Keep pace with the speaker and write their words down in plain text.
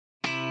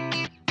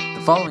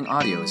The following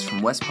audio is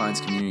from West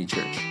Pines Community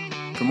Church.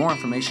 For more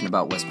information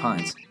about West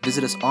Pines,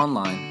 visit us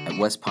online at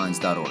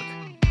westpines.org.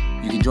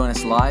 You can join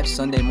us live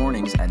Sunday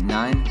mornings at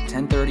 9,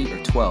 10:30,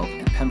 or 12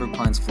 in Pembroke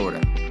Pines,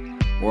 Florida,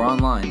 or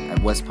online at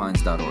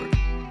westpines.org.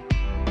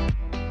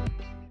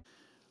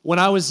 When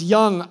I was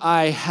young,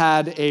 I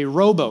had a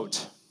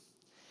rowboat,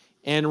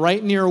 and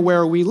right near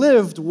where we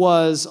lived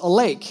was a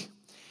lake.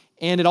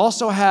 And it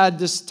also had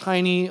this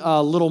tiny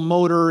little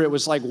motor. It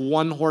was like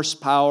 1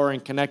 horsepower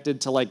and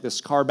connected to like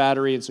this car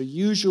battery. And so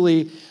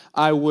usually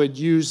I would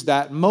use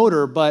that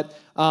motor, but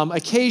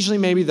occasionally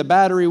maybe the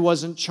battery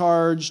wasn't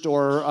charged,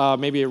 or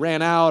maybe it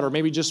ran out, or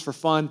maybe just for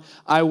fun,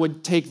 I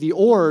would take the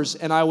oars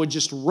and I would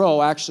just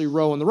actually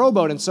row in the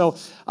rowboat. And so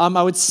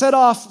I would set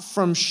off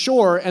from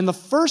shore, and the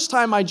first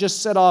time I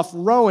just set off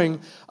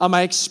rowing,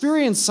 I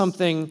experienced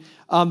something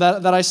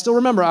that I still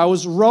remember. I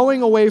was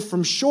rowing away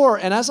from shore,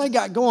 and as I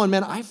got going,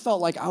 man, I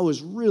felt like I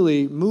was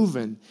really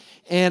moving.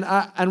 And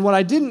what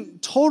I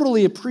didn't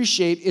totally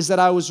appreciate is that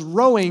I was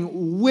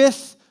rowing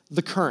with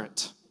the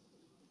current.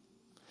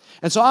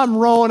 And so I'm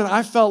rowing, and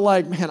I felt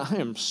like, man, I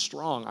am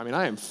strong. I mean,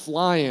 I am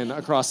flying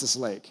across this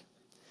lake.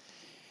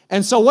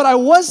 And so what I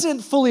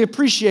wasn't fully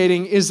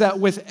appreciating is that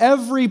with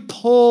every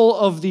pull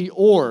of the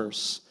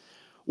oars,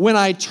 when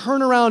I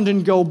turn around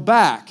and go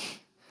back,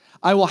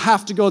 I will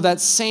have to go that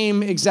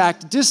same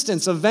exact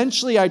distance.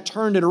 Eventually, I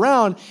turned it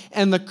around,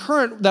 and the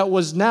current that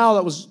was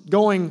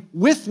going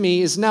with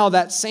me is now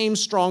that same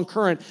strong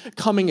current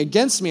coming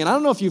against me. And I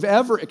don't know if you've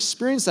ever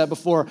experienced that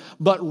before,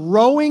 but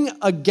rowing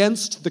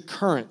against the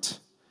current,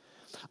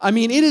 I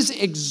mean, it is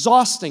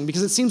exhausting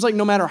because it seems like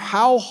no matter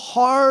how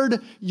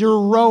hard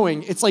you're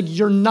rowing, it's like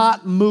you're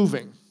not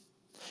moving.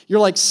 You're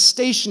like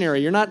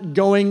stationary. You're not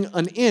going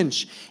an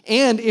inch.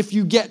 And if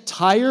you get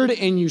tired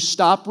and you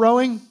stop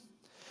rowing,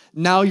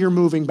 now you're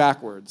moving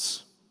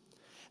backwards.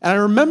 And I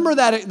remember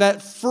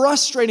that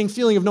frustrating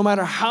feeling of no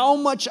matter how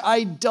much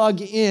I dug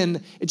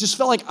in, it just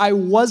felt like I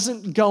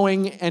wasn't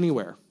going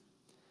anywhere.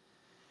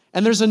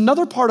 And there's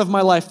another part of my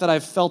life that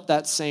I've felt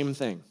that same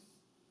thing.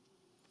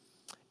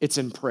 It's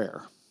in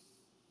prayer.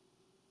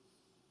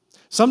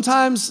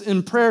 Sometimes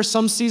in prayer,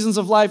 some seasons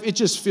of life, it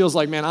just feels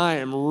like, man, I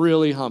am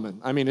really humming.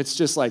 I mean, it's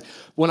just like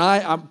when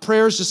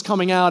prayer's just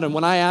coming out, and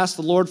when I ask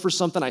the Lord for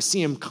something, I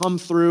see him come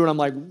through, and I'm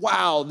like,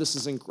 wow, this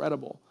is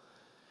incredible.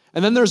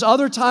 And then there's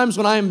other times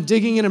when I am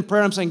digging in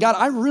prayer, I'm saying, God,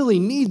 I really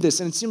need this.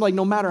 And it seemed like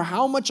no matter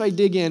how much I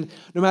dig in,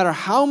 no matter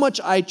how much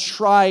I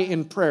try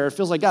in prayer, it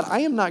feels like, God,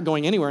 I am not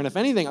going anywhere. And if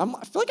anything, I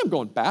feel like I'm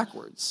going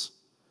backwards.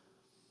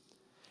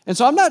 And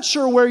so I'm not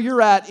sure where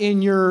you're at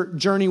in your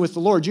journey with the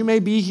Lord. You may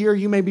be here,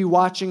 you may be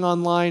watching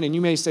online, and you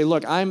may say,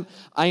 look, I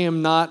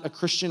am not a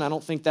Christian. I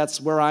don't think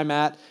that's where I'm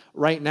at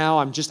right now.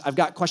 I've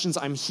got questions.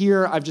 I'm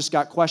here. I've just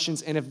got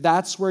questions. And if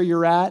that's where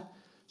you're at,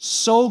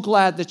 so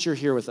glad that you're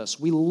here with us.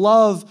 We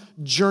love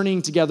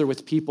journeying together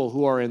with people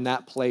who are in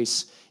that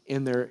place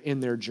in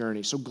their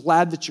journey. So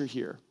glad that you're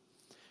here.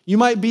 You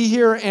might be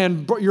here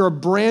and you're a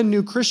brand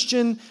new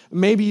Christian.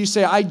 Maybe you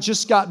say, I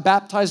just got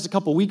baptized a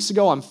couple weeks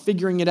ago. I'm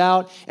figuring it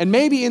out. And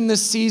maybe in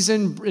this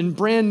season, in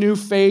brand new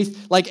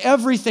faith, like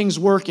everything's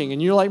working.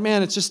 And you're like,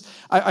 man, it's just,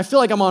 I feel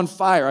like I'm on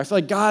fire. I feel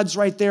like God's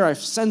right there. I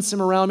sense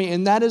him around me.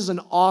 And that is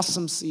an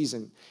awesome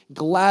season.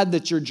 Glad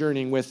that you're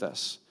journeying with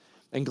us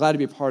and glad to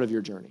be a part of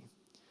your journey.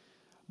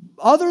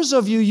 Others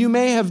of you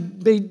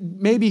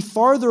may be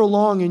farther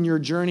along in your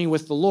journey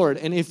with the Lord.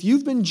 And if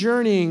you've been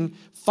journeying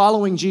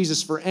following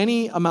Jesus for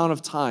any amount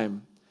of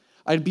time,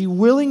 I'd be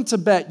willing to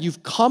bet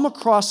you've come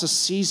across a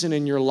season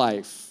in your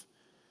life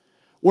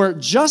where it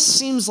just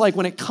seems like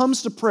when it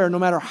comes to prayer, no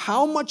matter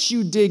how much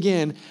you dig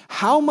in,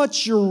 how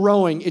much you're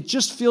rowing, it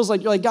just feels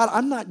like you're like, God,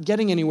 I'm not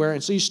getting anywhere.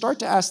 And so you start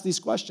to ask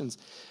these questions.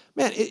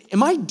 Man,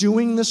 am I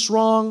doing this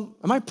wrong?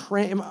 Am I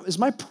praying? Is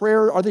my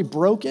prayer, are they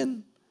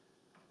broken?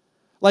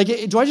 Like,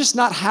 do I just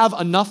not have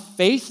enough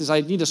faith? Is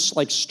I need to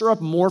like stir up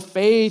more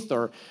faith?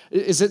 Or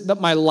is it that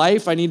my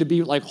life, I need to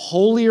be like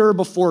holier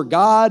before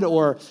God?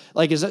 Or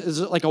like, is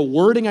it like a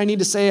wording I need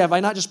to say? Have I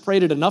not just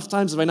prayed it enough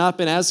times? Have I not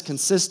been as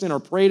consistent or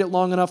prayed it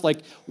long enough?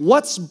 Like,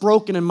 what's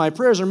broken in my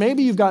prayers? Or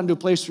maybe you've gotten to a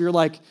place where you're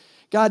like,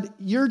 God,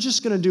 you're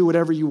just going to do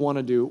whatever you want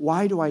to do.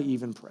 Why do I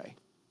even pray?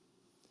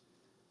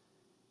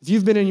 If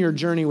you've been in your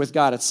journey with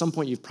God, at some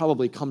point you've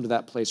probably come to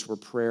that place where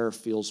prayer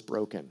feels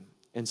broken.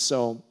 And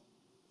so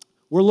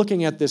we're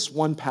looking at this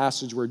one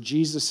passage where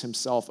Jesus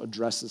himself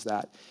addresses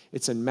that.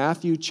 It's in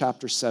Matthew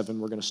chapter 7.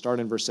 We're going to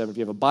start in verse 7. If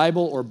you have a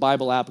Bible or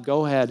Bible app,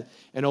 go ahead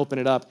and open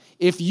it up.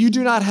 If you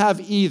do not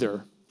have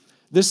either,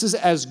 this is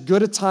as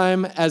good a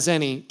time as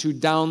any to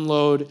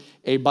download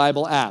a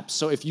Bible app.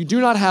 So if you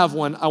do not have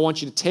one, I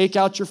want you to take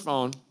out your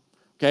phone.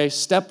 Okay,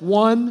 step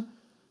 1,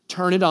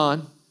 turn it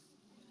on.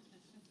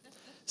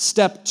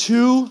 Step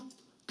 2,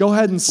 go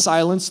ahead and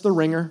silence the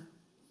ringer.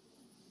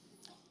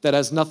 That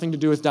has nothing to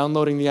do with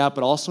downloading the app,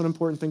 but also an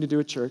important thing to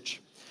do at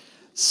church.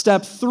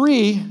 Step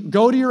 3,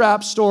 go to your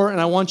app store, and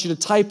I want you to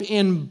type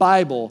in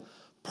Bible.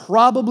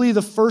 Probably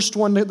the first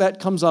one that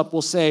comes up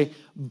will say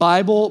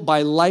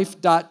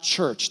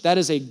BibleByLife.Church. That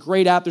is a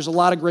great app. There's a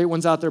lot of great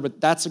ones out there,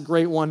 but that's a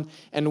great one.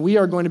 And we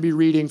are going to be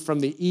reading from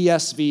the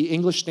ESV,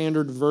 English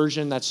Standard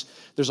Version.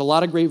 There's a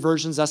lot of great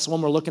versions. That's the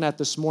one we're looking at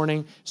this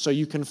morning, so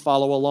you can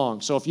follow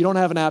along. So if you don't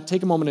have an app,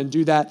 take a moment and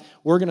do that.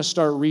 We're going to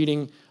start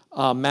reading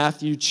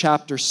Matthew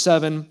chapter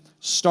 7,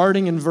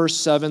 starting in verse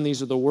 7.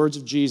 These are the words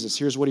of Jesus.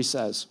 Here's what he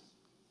says.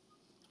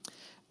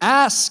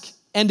 Ask,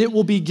 and it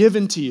will be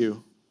given to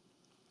you.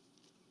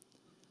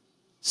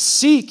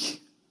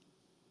 Seek,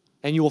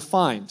 and you will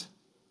find.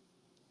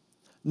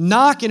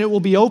 Knock, and it will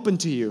be open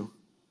to you.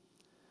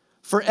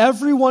 For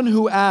everyone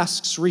who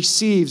asks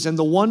receives, and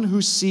the one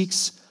who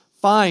seeks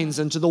finds,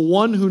 and to the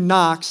one who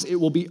knocks it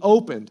will be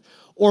opened.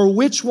 Or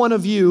which one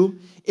of you,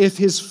 if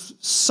his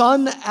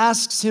son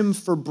asks him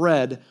for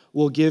bread,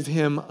 will give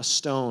him a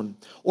stone?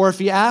 Or if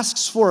he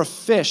asks for a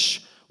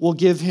fish, will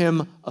give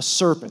him a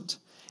serpent?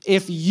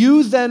 If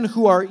you then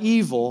who are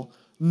evil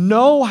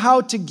know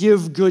how to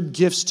give good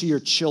gifts to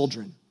your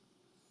children,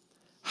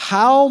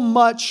 how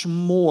much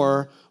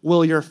more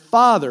will your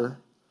Father,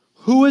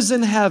 who is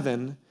in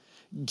heaven,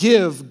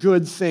 give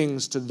good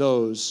things to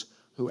those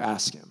who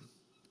ask him?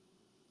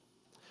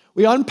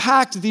 We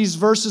unpacked these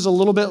verses a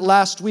little bit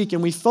last week,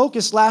 and we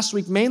focused last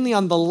week mainly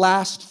on the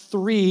last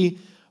 3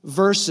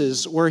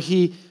 verses where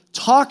he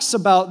talks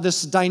about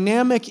this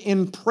dynamic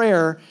in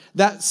prayer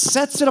that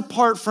sets it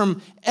apart from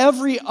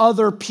every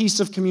other piece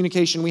of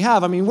communication we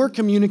have. I mean, we're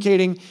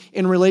communicating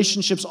in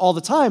relationships all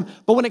the time,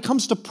 but when it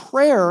comes to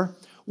prayer,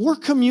 we're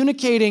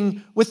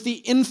communicating with the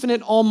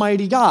infinite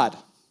almighty God.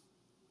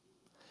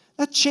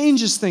 That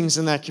changes things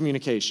in that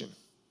communication.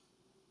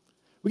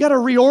 We got to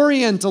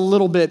reorient a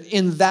little bit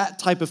in that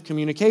type of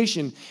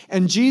communication.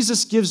 And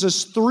Jesus gives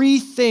us 3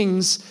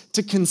 things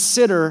to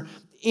consider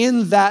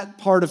in that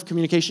part of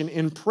communication,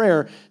 in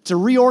prayer, to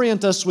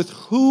reorient us with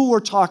who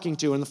we're talking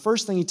to. And the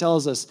first thing he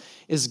tells us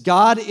is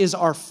God is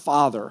our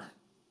Father.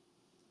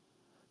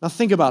 Now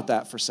think about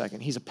that for a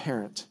second. He's a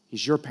parent.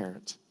 He's your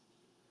parent.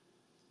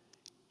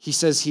 He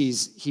says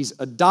he's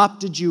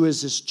adopted you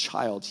as his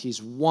child.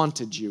 He's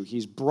wanted you.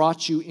 He's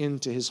brought you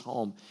into his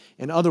home.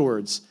 In other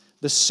words,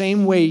 the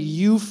same way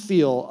you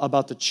feel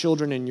about the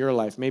children in your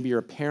life, maybe you're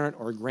a parent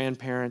or a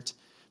grandparent,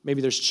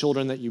 maybe there's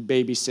children that you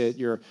babysit,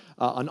 you're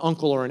an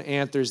uncle or an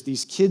aunt, there's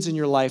these kids in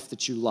your life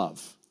that you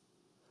love.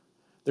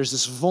 There's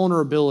this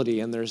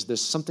vulnerability and there's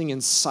this something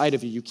inside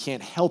of you. You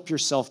can't help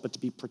yourself but to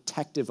be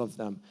protective of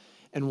them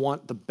and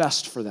want the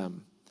best for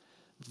them.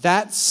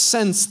 That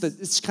sense that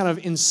it's kind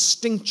of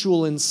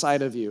instinctual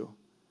inside of you.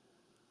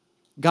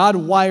 God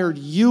wired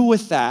you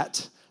with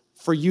that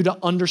for you to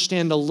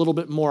understand a little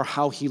bit more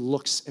how he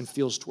looks and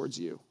feels towards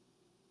you.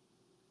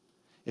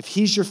 If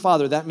he's your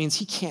father, that means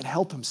he can't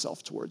help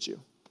himself towards you.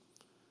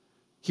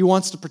 He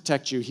wants to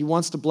protect you. He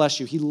wants to bless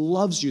you. He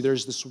loves you.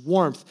 There's this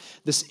warmth,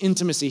 this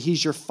intimacy.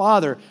 He's your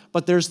father.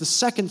 But there's the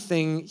second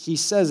thing he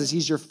says is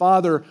he's your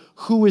Father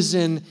who is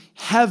in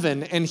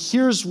heaven. And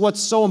here's what's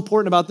so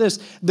important about this.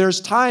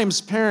 There's times,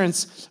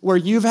 parents, where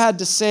you've had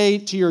to say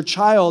to your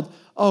child,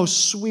 oh,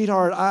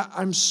 sweetheart,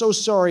 I'm so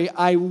sorry.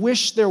 I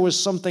wish there was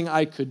something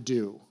I could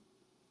do.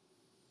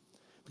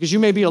 Because you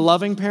may be a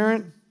loving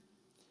parent,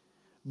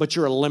 but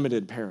you're a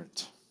limited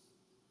parent.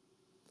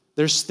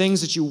 There's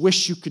things that you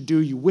wish you could do,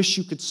 you wish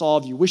you could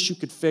solve, you wish you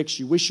could fix,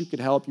 you wish you could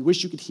help, you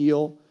wish you could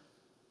heal,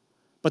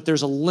 but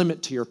there's a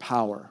limit to your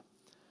power.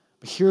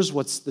 But here's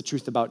what's the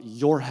truth about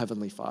your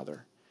heavenly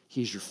Father.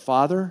 He's your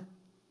Father,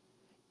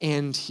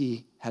 and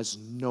he has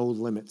no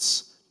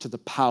limits to the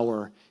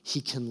power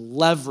he can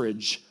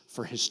leverage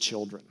for his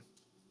children.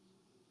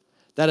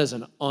 That is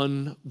an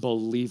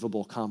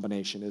unbelievable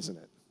combination, isn't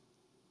it?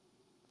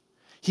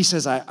 He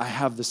says, I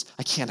have this,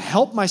 I can't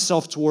help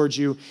myself towards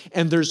you,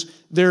 and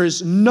there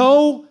is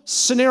no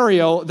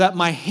scenario that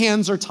my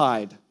hands are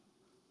tied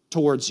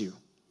towards you.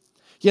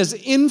 He has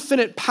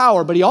infinite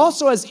power, but he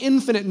also has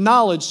infinite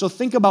knowledge, so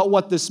think about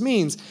what this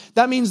means.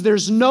 That means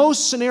there's no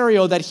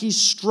scenario that he's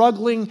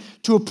struggling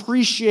to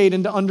appreciate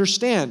and to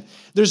understand.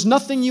 There's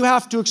nothing you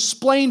have to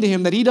explain to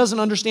him that he doesn't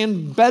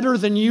understand better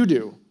than you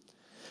do.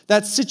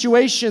 That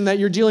situation that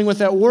you're dealing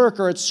with at work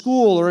or at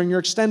school or in your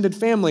extended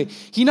family,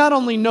 he not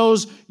only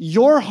knows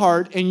your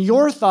heart and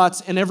your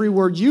thoughts and every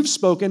word you've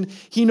spoken,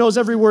 he knows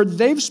every word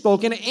they've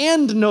spoken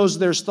and knows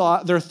their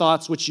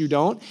thoughts, which you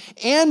don't,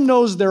 and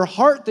knows their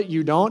heart that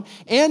you don't,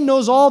 and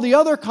knows all the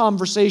other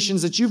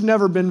conversations that you've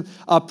never been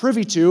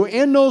privy to,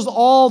 and knows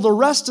all the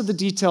rest of the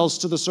details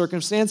to the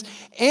circumstance,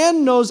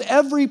 and knows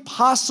every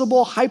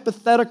possible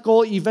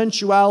hypothetical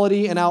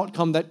eventuality and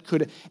outcome that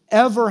could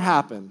ever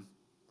happen.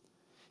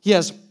 He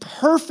has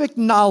perfect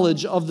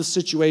knowledge of the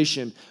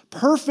situation,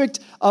 perfect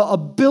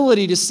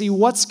ability to see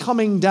what's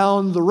coming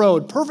down the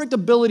road, perfect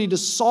ability to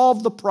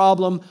solve the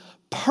problem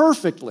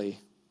perfectly.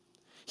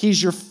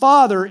 He's your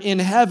Father in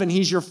heaven.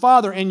 He's your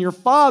Father, and your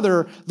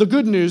Father, the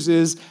good news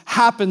is,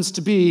 happens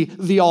to be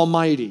the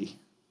Almighty.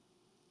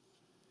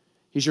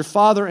 He's your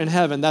Father in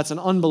heaven. That's an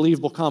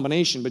unbelievable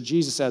combination, but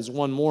Jesus adds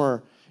one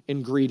more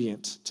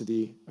ingredient to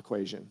the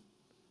equation.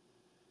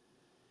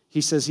 He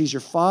says he's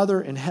your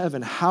Father in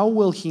heaven. How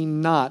will he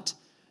not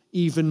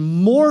even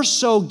more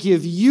so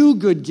give you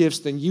good gifts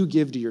than you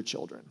give to your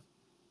children.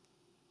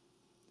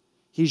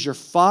 He's your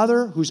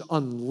Father who's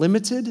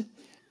unlimited,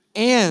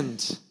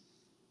 and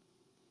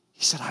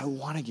he said, I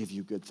want to give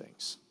you good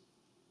things.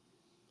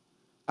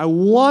 I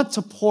want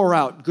to pour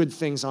out good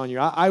things on you.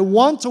 I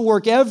want to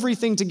work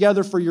everything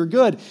together for your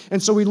good.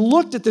 And so we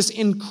looked at this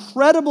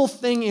incredible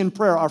thing in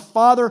prayer. Our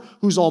Father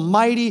who's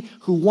almighty,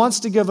 who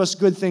wants to give us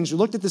good things. We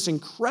looked at this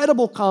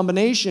incredible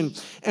combination.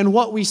 And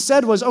what we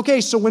said was,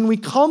 okay, so when we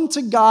come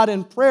to God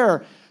in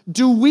prayer,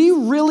 do we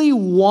really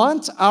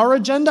want our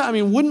agenda? I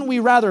mean, wouldn't we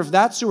rather, if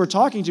that's who we're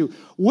talking to,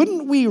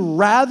 wouldn't we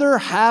rather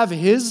have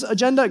his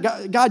agenda?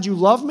 God, you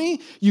love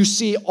me. You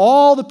see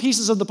all the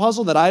pieces of the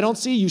puzzle that I don't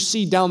see. You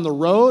see down the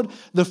road,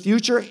 the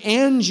future,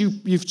 and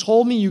you've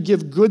told me you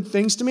give good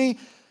things to me.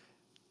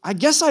 I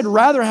guess I'd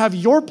rather have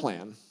your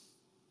plan.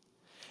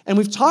 And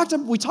we talked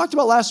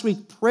about last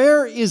week,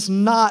 prayer is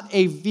not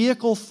a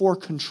vehicle for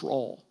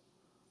control.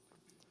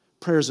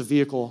 Prayer is a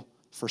vehicle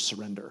for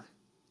surrender.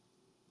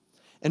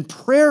 And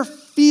prayer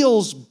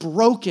feels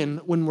broken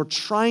when we're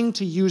trying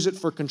to use it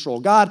for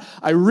control. God,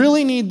 I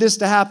really need this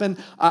to happen.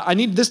 I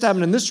need this to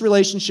happen in this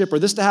relationship, or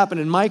this to happen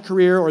in my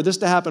career, or this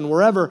to happen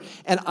wherever.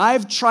 And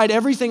I've tried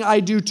everything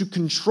I do to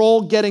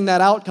control getting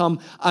that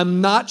outcome.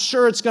 I'm not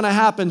sure it's going to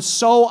happen,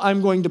 so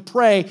I'm going to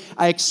pray.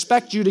 I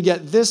expect you to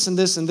get this and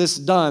this and this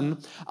done.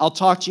 I'll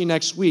talk to you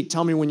next week.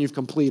 Tell me when you've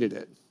completed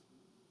it.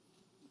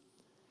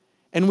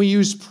 And we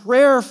use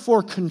prayer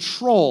for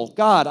control.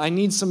 God, I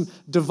need some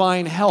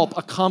divine help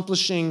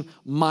accomplishing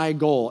my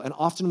goal. And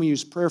often we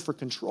use prayer for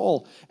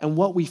control. And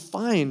what we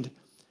find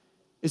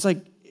is like,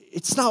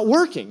 it's not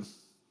working.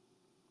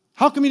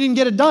 How come you didn't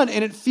get it done?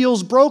 And it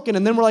feels broken.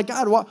 And then we're like,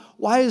 God,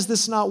 why is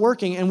this not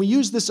working? And we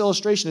use this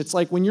illustration. It's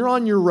like when you're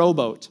on your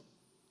rowboat,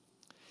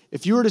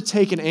 if you were to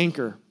take an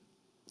anchor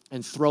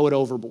and throw it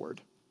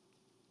overboard,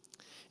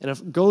 and if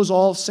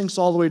it sinks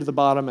all the way to the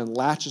bottom and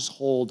latches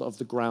hold of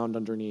the ground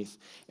underneath,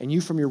 and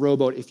you from your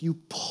rowboat, if you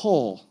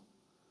pull,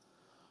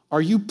 are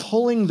you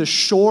pulling the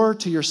shore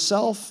to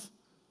yourself,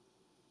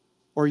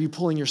 or are you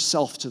pulling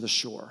yourself to the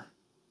shore?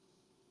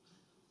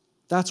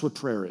 That's what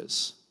prayer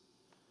is.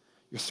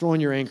 You're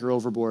throwing your anchor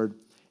overboard,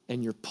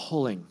 and you're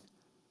pulling.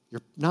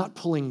 You're not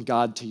pulling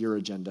God to your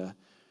agenda.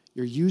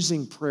 You're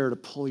using prayer to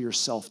pull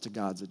yourself to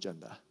God's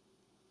agenda.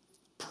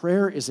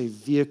 Prayer is a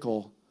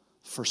vehicle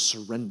for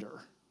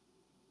surrender.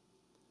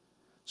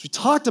 So we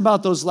talked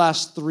about those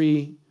last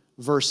 3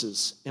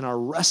 verses in our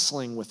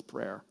wrestling with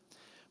prayer.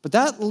 But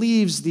that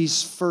leaves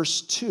these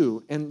first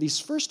 2. And these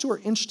first 2 are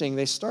interesting.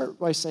 They start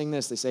by saying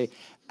this. They say,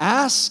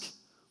 ask,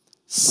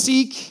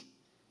 seek,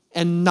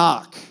 and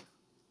knock.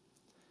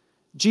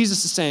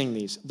 Jesus is saying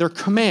these. They're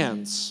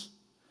commands.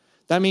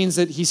 That means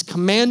that he's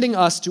commanding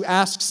us to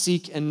ask,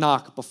 seek, and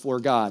knock before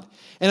God.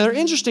 And they're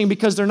interesting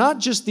because they're not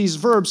just these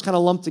verbs kind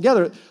of lumped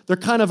together. They're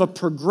kind of a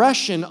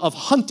progression of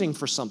hunting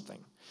for something.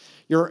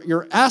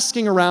 You're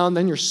asking around,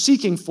 then you're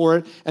seeking for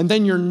it, and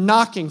then you're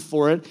knocking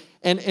for it.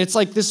 And it's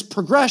like this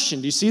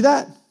progression. Do you see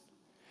that?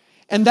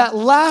 And that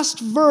last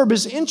verb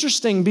is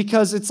interesting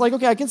because it's like,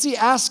 okay, I can see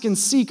ask and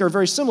seek are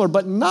very similar,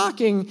 but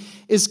knocking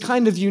is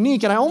kind of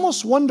unique. And I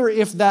almost wonder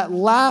if that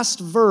last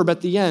verb at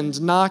the end,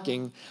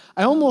 knocking,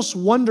 I almost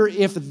wonder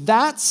if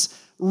that's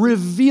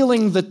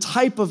revealing the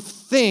type of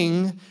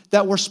thing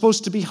that we're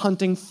supposed to be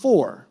hunting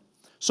for.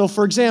 So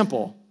for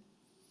example,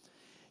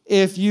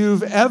 if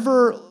you've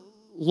ever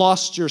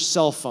lost your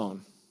cell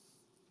phone,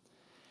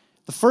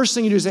 the first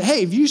thing you do is say,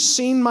 hey, have you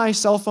seen my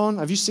cell phone?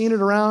 Have you seen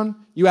it around?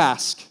 You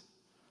ask.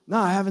 No,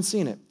 I haven't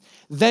seen it.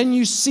 Then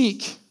you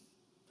seek.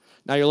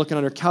 Now you're looking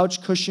under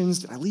couch cushions.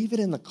 Did I leave it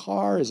in the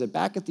car? Is it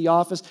back at the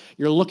office?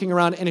 You're looking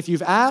around, and if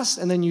you've asked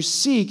and then you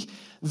seek,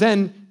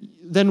 then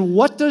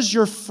what does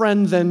your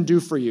friend then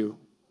do for you?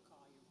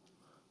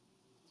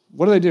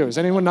 What do they do? Has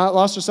anyone not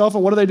lost their cell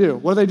phone? What do they do?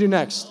 What do they do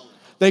next?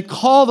 They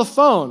call the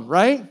phone,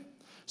 right?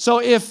 So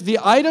if the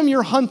item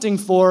you're hunting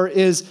for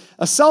is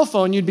a cell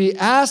phone, you'd be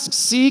ask,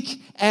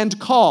 seek, and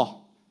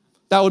call.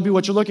 That would be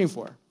what you're looking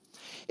for.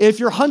 If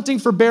you're hunting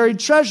for buried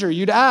treasure,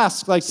 you'd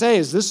ask, like say,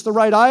 is this the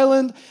right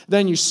island?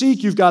 Then you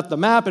seek, you've got the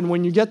map, and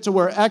when you get to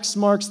where X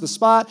marks the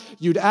spot,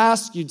 you'd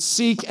ask, you'd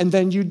seek, and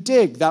then you'd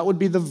dig. That would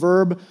be the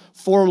verb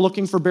for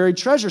looking for buried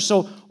treasure.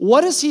 So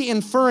what is he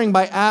inferring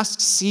by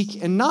ask,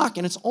 seek, and knock?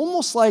 And it's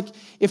almost like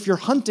if you're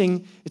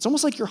hunting, it's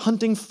almost like you're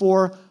hunting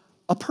for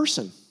a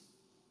person.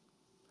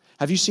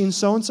 Have you seen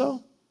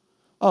so-and-so?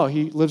 Oh,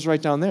 he lives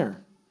right down there.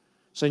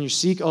 So then you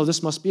seek, oh,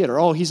 this must be it. Or,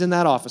 oh, he's in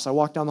that office. I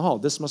walk down the hall.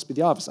 This must be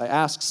the office. I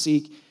ask,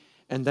 seek,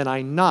 and then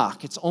I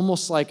knock. It's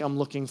almost like I'm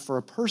looking for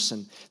a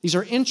person. These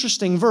are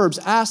interesting verbs,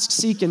 ask,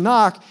 seek, and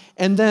knock.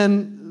 And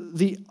then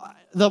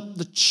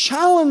the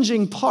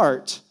challenging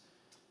part,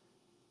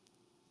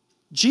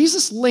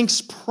 Jesus links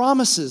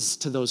promises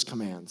to those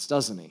commands,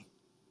 doesn't he?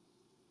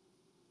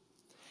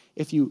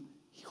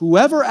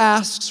 Whoever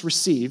asks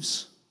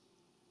receives.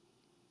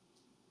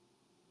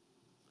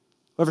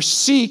 Whoever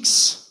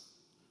seeks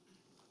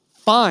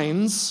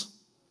finds.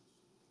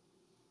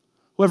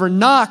 Whoever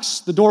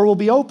knocks, the door will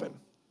be open.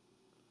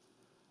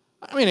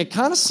 I mean, it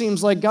kind of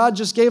seems like God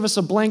just gave us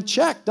a blank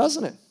check,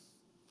 doesn't it?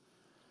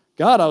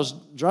 God, I was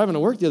driving to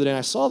work the other day and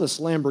I saw this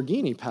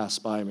Lamborghini pass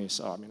by me.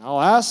 So,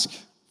 I'll ask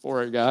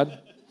for it, God,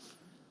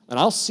 and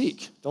I'll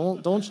seek.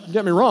 Don't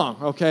get me wrong,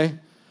 okay?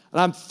 And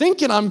I'm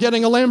thinking I'm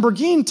getting a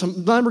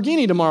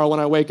Lamborghini tomorrow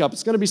when I wake up.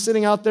 It's going to be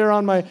sitting out there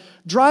on my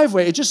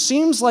driveway. It just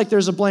seems like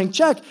there's a blank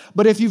check.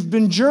 But if you've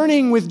been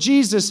journeying with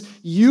Jesus,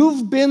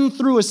 you've been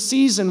through a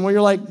season where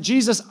you're like,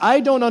 Jesus,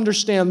 I don't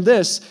understand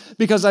this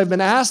because I've been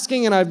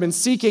asking and I've been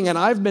seeking and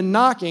I've been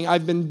knocking.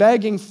 I've been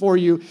begging for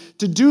you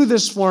to do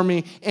this for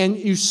me, and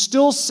you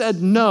still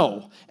said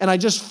no. And I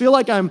just feel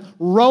like I'm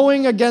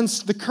rowing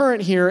against the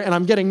current here and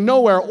I'm getting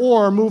nowhere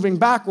or moving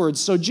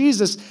backwards. So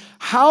Jesus,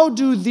 how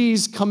do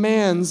these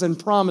commands and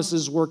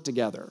promises work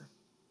together?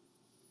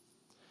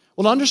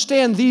 Well, to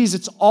understand these,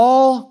 it's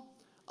all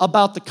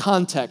about the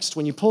context.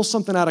 When you pull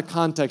something out of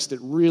context, it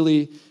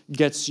really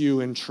gets you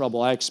in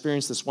trouble. I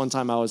experienced this one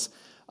time. I was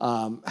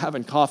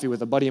having coffee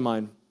with a buddy of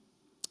mine.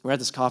 We're at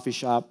this coffee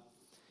shop,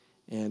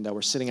 and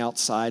we're sitting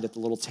outside at the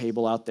little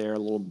table out there,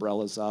 little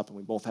umbrellas up, and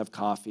we both have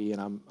coffee,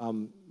 and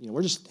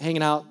we're just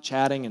hanging out,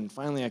 chatting, and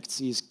finally I could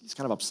see he's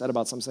kind of upset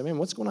about something. I said, man,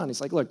 what's going on?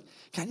 He's like, look,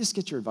 can I just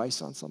get your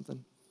advice on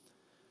something?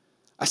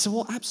 I said,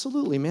 well,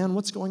 absolutely, man.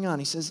 What's going on?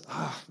 He says,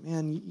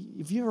 man,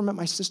 have you ever met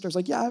my sister? I was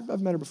like, yeah,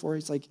 I've met her before.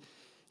 He's like,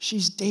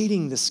 she's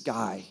dating this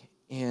guy,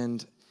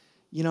 and,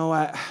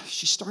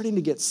 she's starting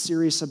to get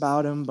serious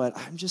about him, but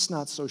I'm just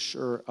not so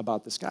sure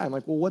about this guy. I'm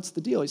like, well, what's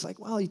the deal? He's like,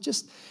 well, he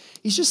just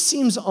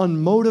seems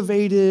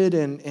unmotivated,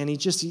 and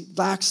he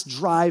lacks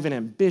drive and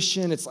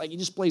ambition. It's like he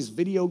just plays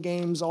video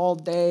games all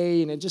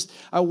day, and I'm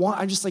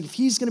just like, if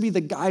he's going to be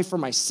the guy for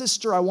my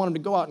sister, I want him to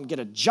go out and get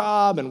a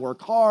job and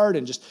work hard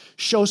and just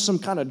show some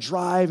kind of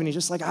drive, and he's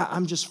just like,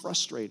 I'm just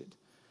frustrated.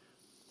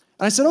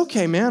 And I said,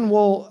 okay, man,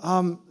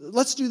 well,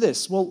 let's do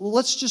this. Well,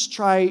 let's just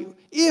try,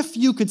 if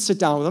you could sit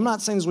down with him. I'm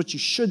not saying this is what you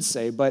should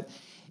say, but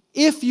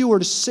if you were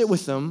to sit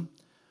with him,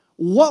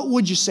 what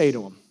would you say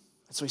to him?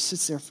 And so he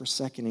sits there for a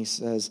second. He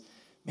says,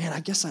 man,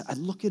 I guess I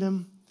look at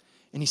him,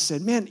 and he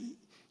said, man,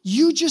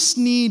 you just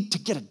need to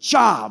get a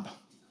job.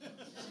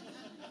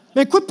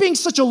 Man, quit being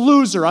such a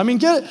loser.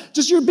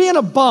 You're being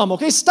a bum,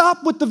 okay?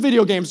 Stop with the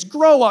video games.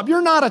 Grow up.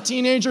 You're not a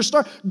teenager.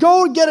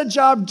 Go get a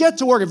job. Get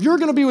to work. If you're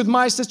going to be with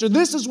my sister,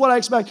 this is what I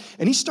expect.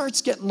 And he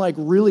starts getting,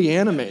 really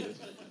animated.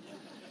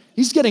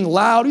 He's getting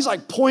loud. He's,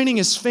 pointing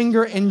his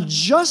finger. And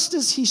just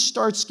as he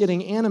starts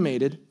getting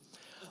animated,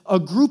 a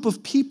group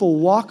of people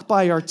walk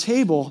by our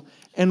table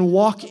and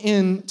walk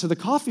into the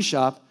coffee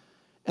shop.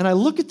 And I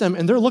look at them,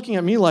 and they're looking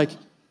at me like,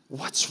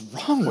 what's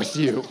wrong with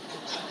you?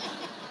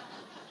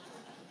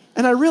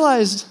 And I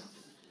realized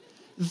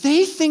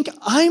they think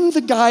I'm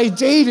the guy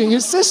dating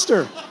his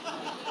sister.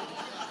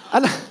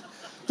 And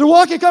they're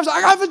walking, comes, I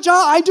have a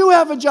job. I do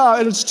have a job.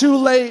 And it's too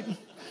late.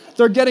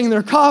 They're getting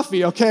their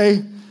coffee,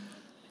 okay?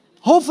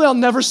 Hopefully I'll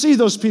never see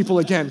those people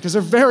again because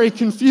they're very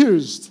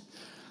confused.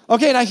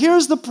 Okay, now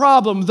here's the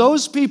problem.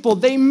 Those people,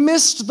 they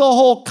missed the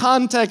whole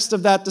context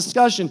of that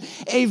discussion.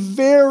 A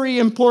very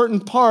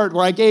important part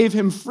where I gave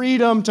him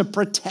freedom to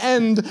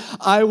pretend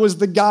I was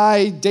the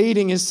guy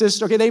dating his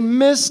sister. Okay, they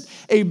missed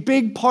a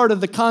big part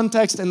of the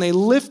context, and they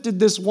lifted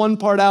this one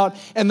part out,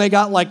 and they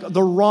got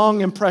the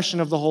wrong impression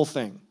of the whole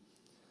thing.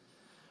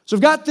 So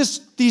we've got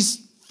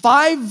these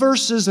 5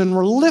 verses, and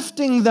we're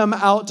lifting them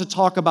out to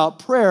talk about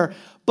prayer,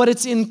 but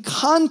it's in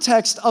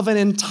context of an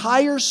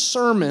entire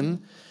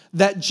sermon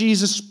that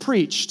Jesus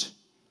preached.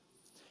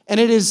 And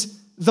it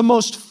is the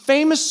most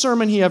famous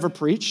sermon he ever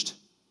preached.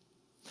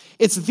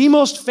 It's the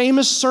most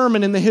famous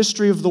sermon in the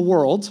history of the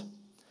world.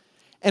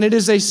 And it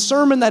is a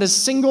sermon that has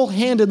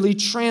single-handedly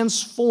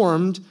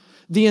transformed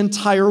the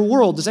entire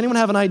world. Does anyone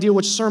have an idea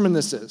which sermon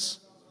this is?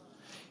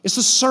 It's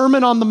the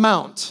Sermon on the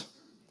Mount.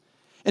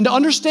 And to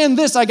understand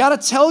this, I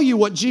got to tell you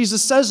what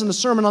Jesus says in the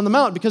Sermon on the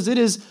Mount because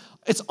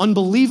it's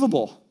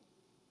unbelievable.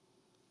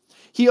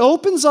 He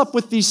opens up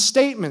with these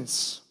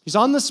statements. He's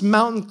on this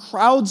mountain,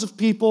 crowds of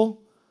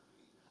people,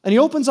 and he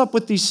opens up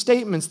with these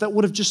statements that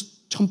would have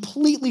just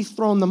completely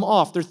thrown them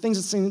off. They're things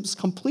that seem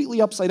completely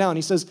upside down.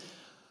 He says,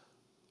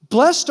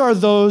 blessed are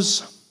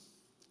the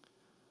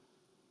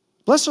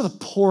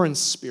poor in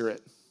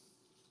spirit.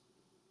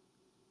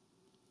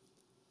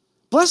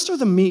 Blessed are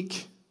the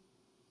meek.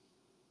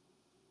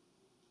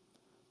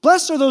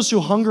 Blessed are those who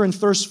hunger and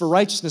thirst for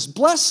righteousness.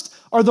 Blessed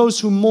are those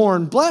who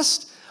mourn.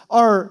 Blessed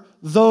are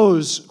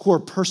those who are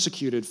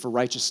persecuted for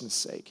righteousness'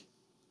 sake.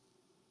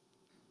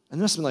 And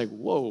they must have been like,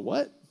 whoa,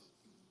 what?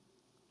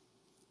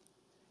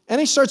 And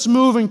he starts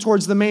moving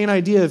towards the main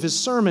idea of his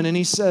sermon, and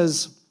he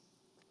says,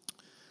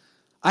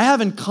 I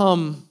haven't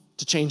come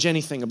to change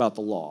anything about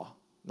the law,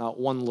 not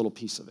one little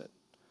piece of it.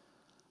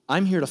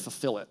 I'm here to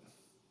fulfill it.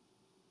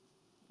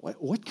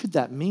 What could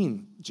that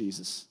mean,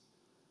 Jesus?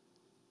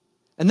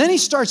 And then he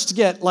starts to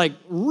get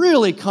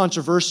really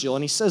controversial,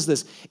 and he says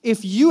this,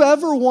 if you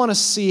ever want to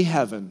see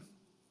heaven,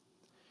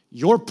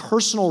 your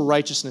personal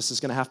righteousness is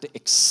going to have to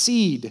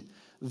exceed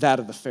that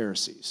of the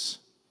Pharisees.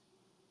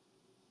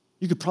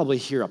 You could probably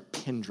hear a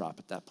pin drop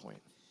at that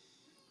point.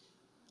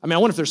 I mean, I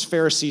wonder if there's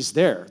Pharisees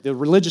there, the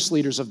religious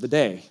leaders of the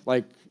day.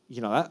 Like,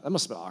 that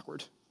must have been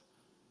awkward.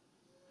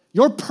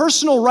 Your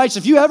personal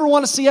righteousness, if you ever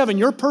want to see heaven,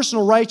 your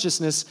personal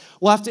righteousness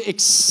will have to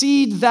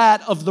exceed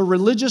that of the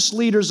religious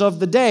leaders of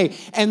the day.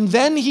 And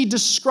then he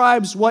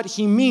describes what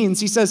he means.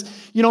 He says,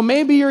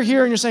 maybe you're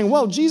here and you're saying,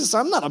 well, Jesus,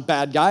 I'm not a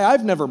bad guy.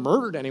 I've never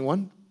murdered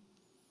anyone.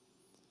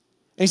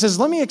 And he says,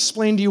 let me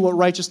explain to you what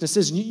righteousness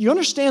is. You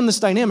understand this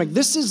dynamic.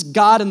 This is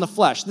God in the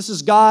flesh. This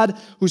is God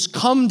who's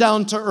come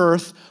down to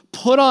earth,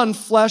 put on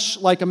flesh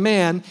like a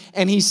man,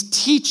 and he's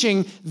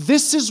teaching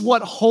this is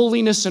what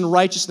holiness and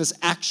righteousness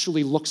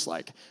actually looks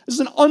like. This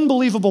is an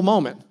unbelievable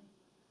moment.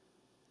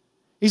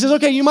 He says,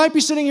 okay, you might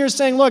be sitting here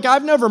saying, look,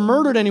 I've never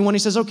murdered anyone. He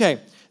says,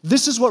 okay,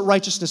 this is what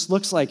righteousness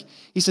looks like.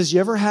 He says, you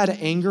ever had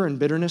anger and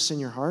bitterness in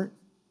your heart?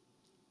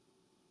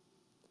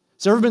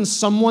 Has there ever been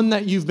someone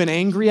that you've been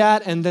angry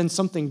at and then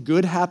something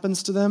good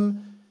happens to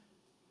them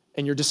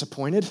and you're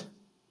disappointed?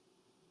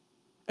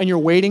 And you're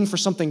waiting for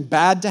something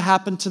bad to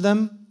happen to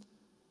them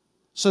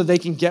so that they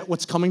can get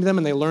what's coming to them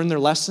and they learn their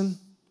lesson?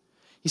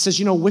 He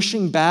says,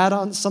 wishing bad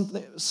on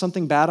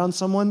something bad on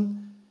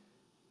someone,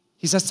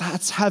 he says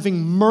that's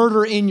having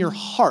murder in your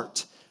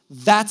heart.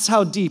 That's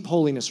how deep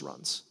holiness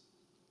runs.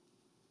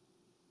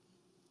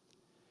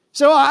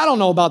 So I don't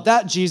know about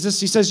that,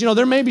 Jesus. He says,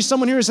 there may be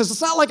someone here who says,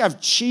 it's not like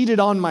I've cheated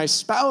on my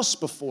spouse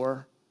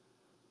before.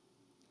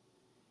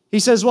 He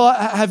says, well,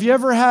 have you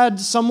ever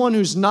had someone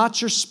who's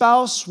not your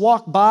spouse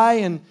walk by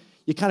and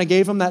you kind of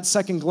gave them that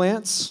second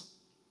glance?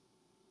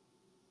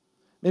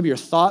 Maybe your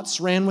thoughts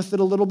ran with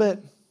it a little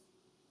bit.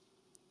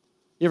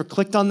 You ever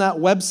clicked on that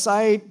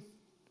website,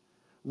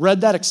 read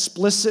that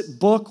explicit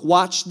book,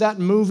 watched that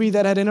movie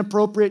that had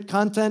inappropriate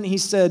content? He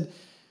said,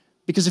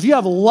 because if you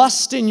have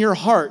lust in your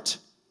heart,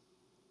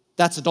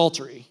 that's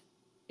adultery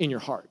in your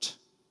heart.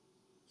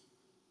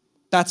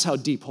 That's how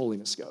deep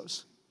holiness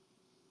goes.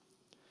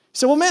 He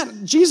said, well,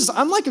 man, Jesus,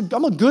 I'm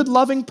a good,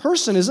 loving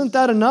person. Isn't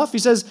that enough? He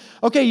says,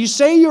 okay, you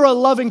say you're a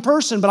loving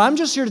person, but I'm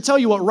just here to tell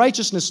you what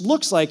righteousness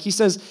looks like. He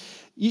says,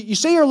 you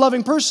say you're a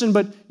loving person,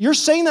 but you're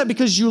saying that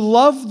because you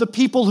love the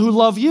people who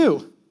love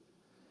you.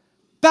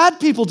 Bad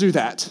people do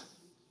that.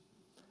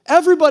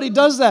 Everybody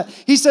does that.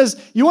 He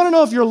says, you want to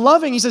know if you're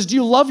loving? He says, do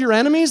you love your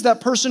enemies?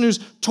 That person who's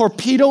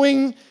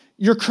torpedoing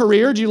your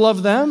career, do you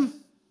love them?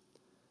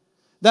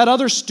 That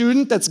other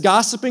student that's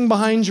gossiping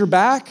behind your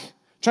back,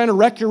 trying to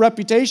wreck your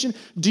reputation,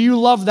 do you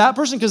love that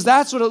person? Because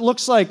that's what it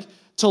looks like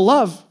to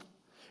love.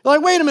 You're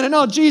like, wait a minute,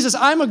 no, Jesus,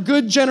 I'm a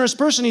good, generous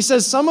person. He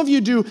says, some of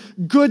you do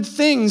good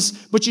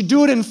things, but you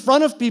do it in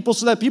front of people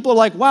so that people are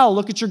like, wow,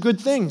 look at your good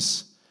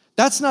things.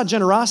 That's not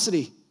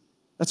generosity.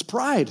 That's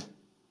pride.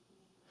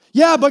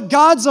 Yeah, but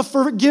God's a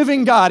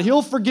forgiving God.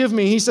 He'll forgive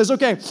me. He says,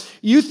 okay,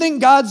 you think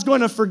God's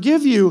going to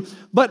forgive you,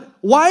 but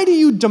why do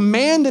you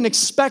demand and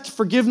expect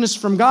forgiveness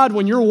from God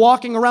when you're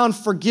walking around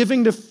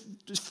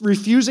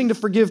refusing to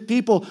forgive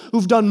people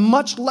who've done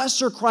much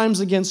lesser crimes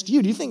against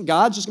you? Do you think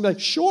God's just going to be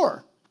like,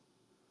 sure?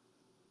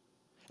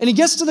 And he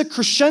gets to the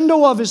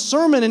crescendo of his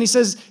sermon and he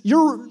says,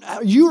 your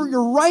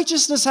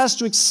righteousness has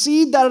to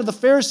exceed that of the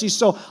Pharisees.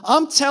 So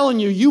I'm telling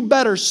you, you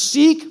better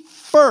seek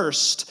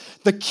first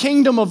the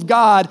kingdom of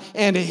God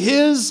and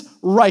his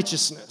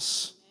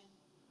righteousness.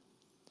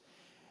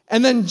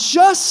 And then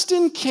just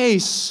in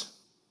case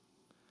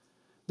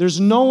there's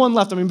no one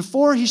left,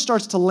 before he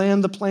starts to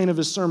land the plane of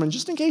his sermon,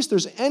 just in case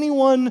there's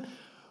anyone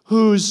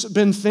who's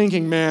been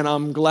thinking, man,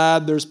 I'm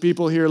glad there's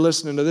people here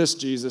listening to this,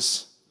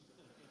 Jesus.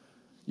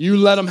 You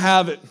let them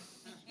have it.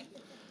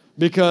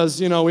 Because,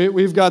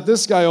 we've got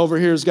this guy over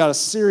here who's got a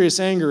serious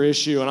anger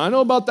issue, and I know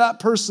about that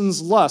person's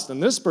lust,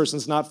 and this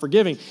person's not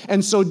forgiving.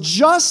 And so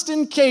just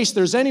in case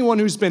there's anyone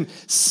who's been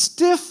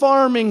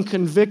stiff-arming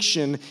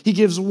conviction, he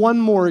gives one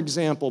more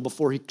example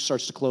before he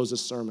starts to close his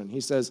sermon.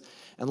 He says,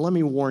 and let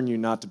me warn you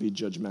not to be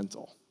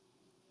judgmental.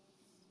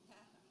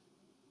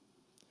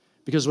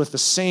 Because with the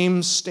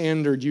same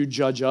standard you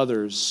judge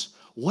others,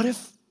 what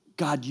if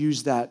God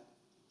used that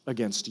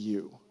against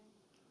you?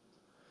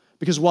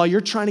 Because while you're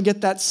trying to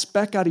get that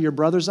speck out of your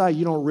brother's eye,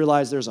 you don't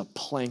realize there's a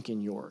plank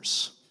in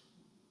yours.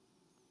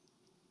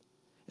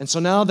 And so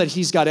now that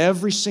he's got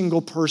every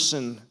single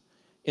person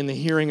in the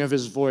hearing of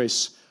his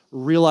voice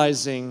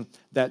realizing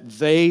that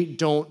they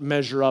don't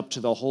measure up to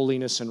the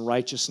holiness and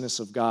righteousness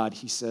of God,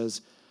 he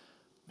says,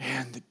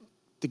 man,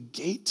 the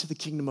gate to the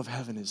kingdom of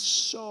heaven is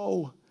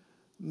so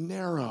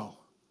narrow.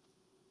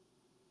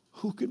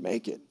 Who could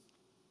make it?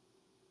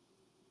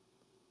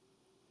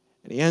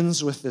 And he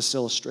ends with this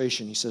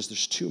illustration. He says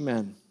there's two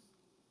men.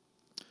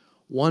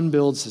 One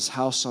builds his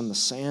house on the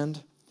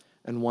sand,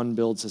 and one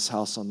builds his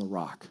house on the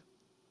rock.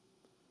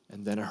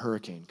 And then a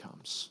hurricane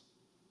comes,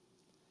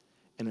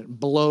 and it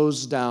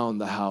blows down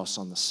the house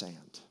on the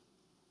sand.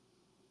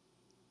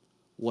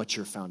 What's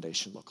your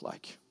foundation look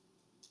like?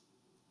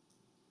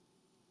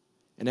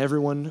 And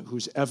everyone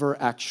who's ever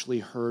actually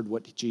heard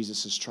what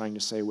Jesus is trying to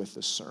say with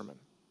this sermon,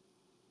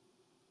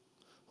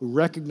 who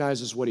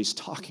recognizes what he's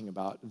talking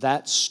about,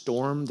 that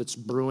storm that's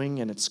brewing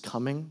and it's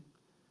coming,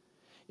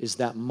 is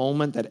that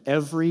moment that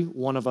every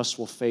one of us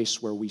will face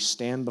where we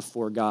stand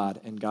before God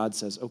and God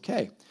says,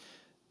 okay,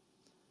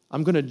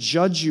 I'm going to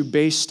judge you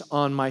based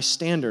on my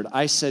standard.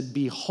 I said,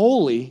 be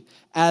holy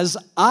as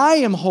I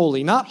am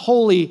holy, not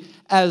holy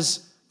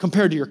as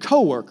compared to your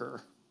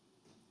coworker.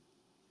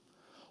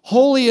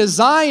 Holy as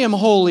I am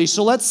holy.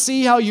 So let's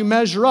see how you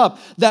measure up.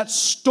 That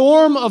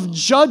storm of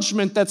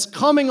judgment that's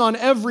coming on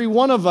every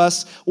one of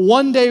us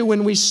one day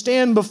when we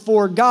stand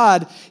before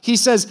God. He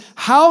says,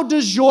 how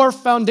does your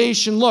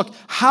foundation look?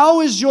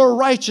 How is your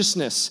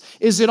righteousness?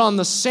 Is it on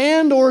the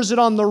sand or is it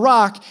on the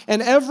rock?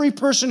 And every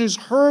person who's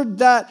heard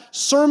that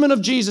sermon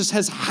of Jesus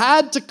has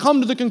had to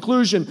come to the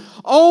conclusion,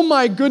 oh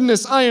my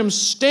goodness, I am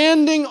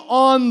standing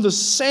on the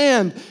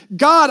sand.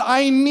 God,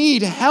 I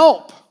need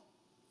help.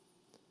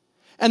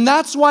 And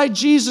that's why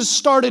Jesus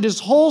started his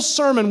whole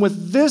sermon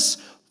with this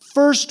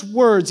first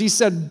words. He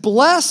said,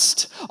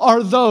 blessed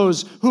are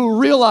those who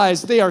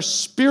realize they are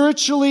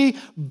spiritually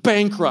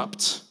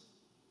bankrupt.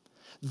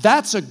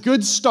 That's a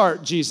good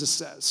start, Jesus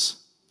says.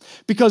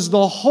 Because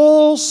the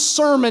whole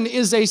sermon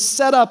is a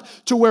setup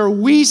to where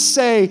we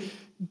say,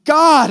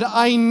 God,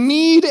 I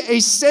need a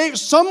savior.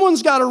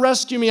 Someone's got to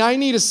rescue me. I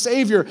need a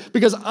savior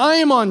because I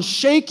am on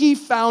shaky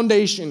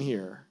foundation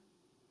here.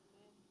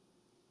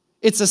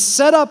 It's a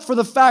setup for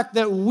the fact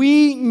that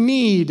we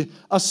need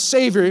a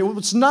Savior.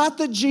 It's not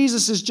that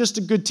Jesus is just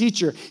a good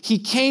teacher. He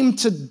came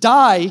to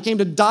die. He came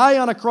to die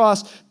on a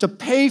cross to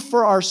pay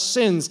for our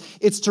sins.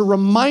 It's to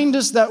remind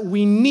us that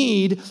we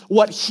need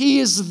what He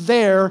is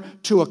there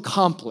to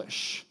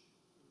accomplish.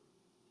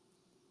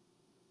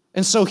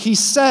 And so He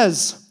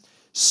says,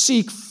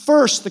 seek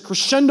first, the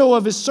crescendo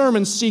of His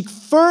sermon, seek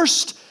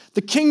first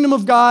the kingdom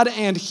of God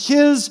and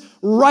His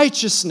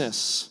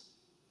righteousness.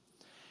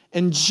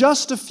 And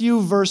just a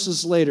few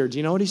verses later, do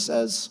you know what he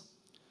says?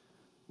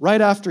 Right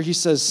after he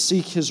says,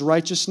 seek his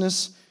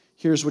righteousness,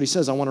 here's what he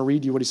says. I want to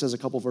read you what he says a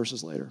couple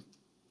verses later.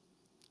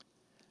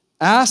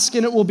 Ask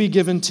and it will be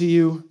given to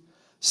you.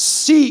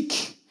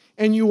 Seek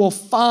and you will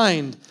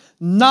find.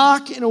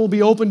 Knock and it will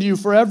be opened to you.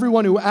 For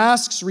everyone who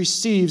asks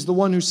receives. The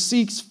one who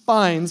seeks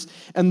finds.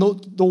 And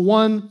to the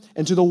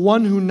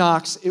one who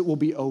knocks it will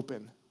be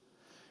open.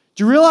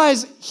 Do you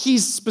realize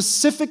he's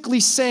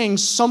specifically saying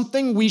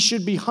something we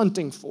should be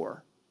hunting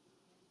for?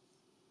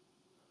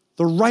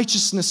 The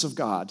righteousness of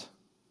God.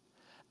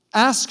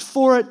 Ask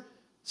for it,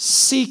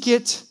 seek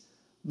it,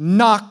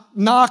 knock,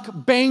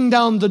 bang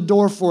down the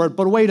door for it.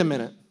 But wait a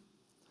minute.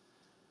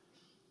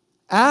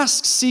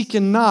 Ask, seek,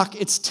 and knock,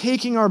 it's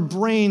taking our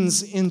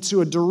brains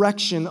into a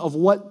direction of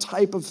what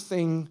type of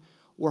thing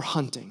we're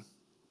hunting.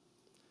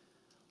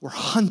 We're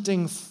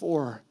hunting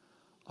for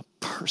a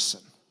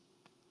person.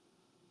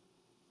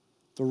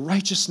 The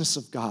righteousness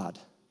of God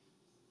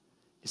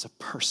is a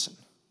person,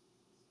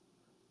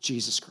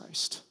 Jesus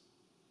Christ.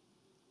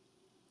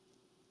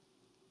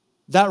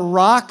 That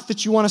rock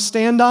that you want to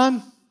stand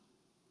on,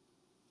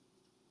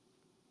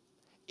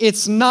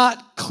 it's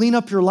not clean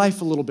up your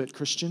life a little bit,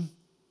 Christian.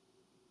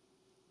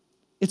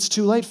 It's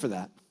too late for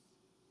that.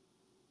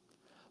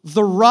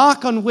 The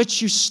rock on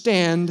which you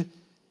stand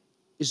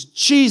is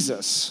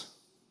Jesus.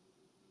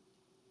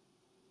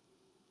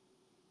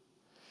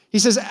 He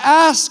says,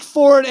 ask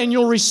for it and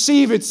you'll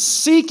receive it.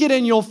 Seek it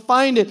and you'll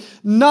find it.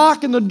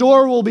 Knock and the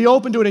door will be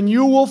open to it and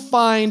you will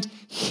find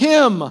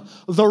Him,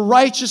 the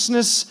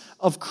righteousness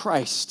of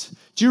Christ.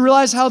 Do you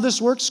realize how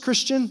this works,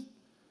 Christian?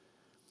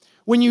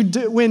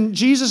 When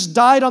Jesus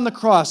died on the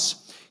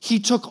cross, He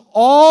took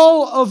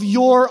all of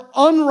your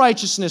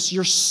unrighteousness,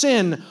 your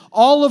sin,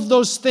 all of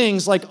those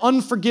things like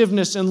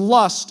unforgiveness and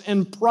lust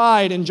and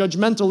pride and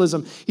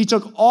judgmentalism. He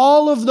took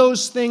all of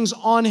those things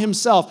on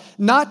Himself,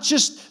 not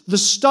just the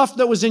stuff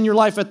that was in your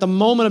life at the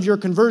moment of your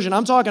conversion.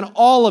 I'm talking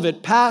all of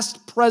it,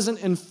 past,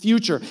 present, and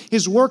future.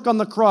 His work on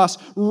the cross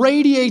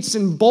radiates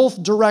in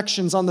both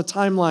directions on the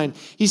timeline.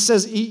 He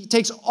says He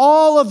takes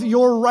all of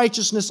your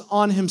righteousness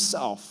on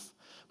Himself.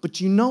 But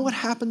do you know what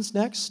happens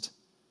next?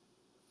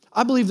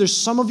 I believe there's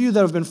some of you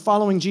that have been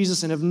following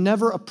Jesus and have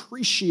never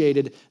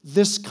appreciated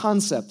this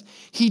concept.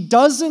 He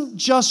doesn't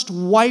just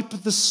wipe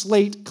the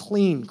slate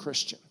clean,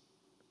 Christian.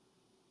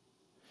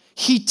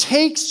 He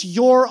takes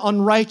your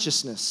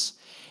unrighteousness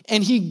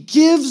and He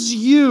gives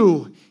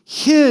you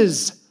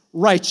His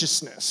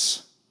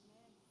righteousness.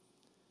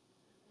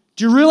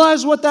 Do you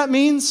realize what that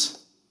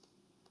means?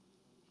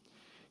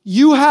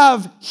 You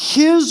have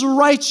His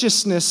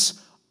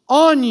righteousness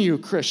on you,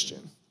 Christian.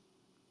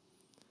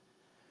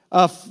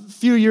 A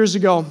few years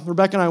ago,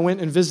 Rebecca and I went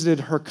and visited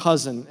her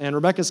cousin. And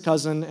Rebecca's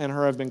cousin and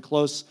her have been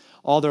close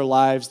all their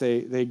lives.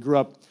 They grew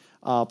up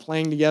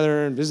playing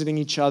together and visiting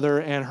each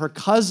other. And her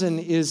cousin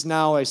is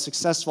now a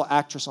successful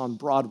actress on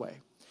Broadway.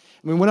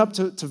 And we went up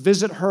to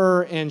visit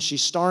her, and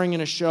she's starring in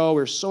a show.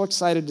 We were so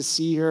excited to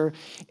see her.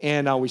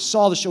 And we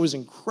saw the show. It was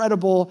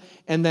incredible.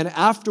 And then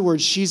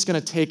afterwards, she's going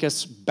to take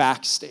us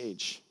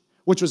backstage,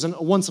 which was a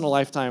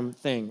once-in-a-lifetime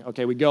thing.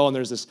 Okay, we go, and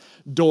there's this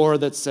door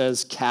that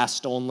says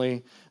cast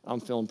only. I'm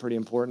feeling pretty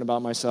important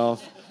about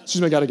myself.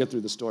 Excuse me, I got to get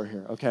through this door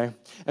here, okay?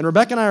 And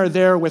Rebecca and I are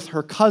there with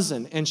her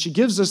cousin, and she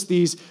gives us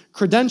these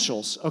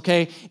credentials,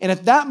 okay? And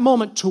at that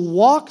moment, to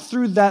walk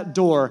through that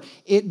door,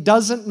 it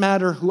doesn't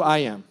matter who I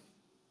am.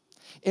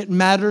 It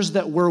matters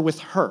that we're with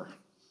her.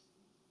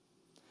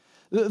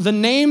 The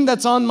name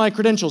that's on my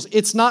credentials,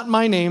 it's not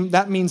my name.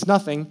 That means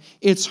nothing.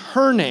 It's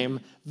her name.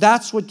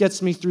 That's what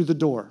gets me through the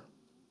door.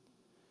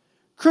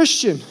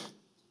 Christian,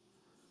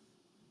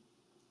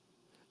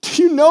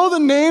 do you know the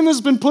name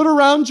that's been put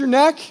around your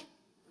neck?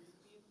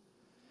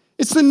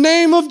 It's the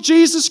name of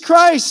Jesus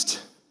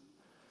Christ.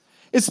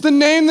 It's the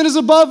name that is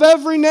above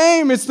every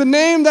name. It's the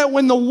name that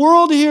when the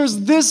world hears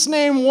this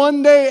name,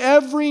 one day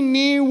every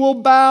knee will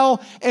bow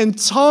and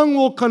tongue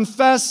will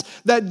confess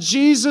that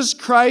Jesus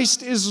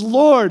Christ is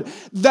Lord.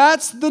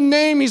 That's the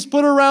name he's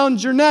put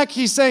around your neck.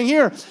 He's saying,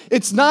 here,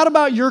 it's not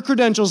about your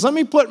credentials. Let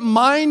me put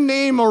my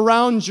name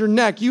around your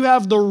neck. You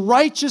have the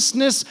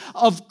righteousness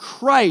of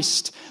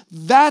Christ.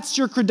 That's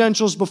your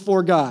credentials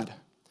before God.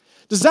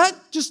 Does that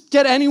just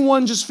get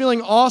anyone just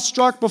feeling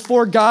awestruck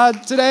before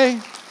God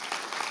today?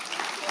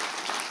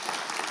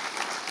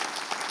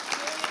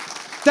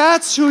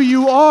 That's who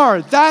you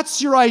are. That's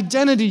your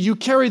identity. You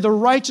carry the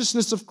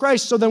righteousness of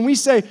Christ. So then we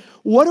say,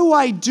 what do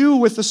I do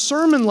with a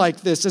sermon like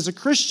this as a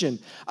Christian?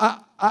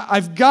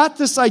 I've got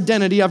this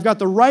identity. I've got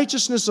the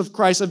righteousness of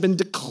Christ. I've been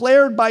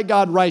declared by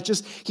God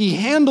righteous. He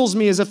handles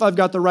me as if I've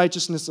got the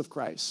righteousness of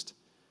Christ.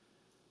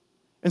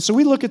 And so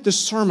we look at this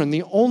sermon.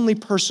 The only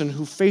person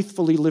who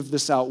faithfully lived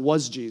this out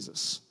was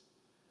Jesus.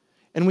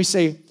 And we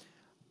say,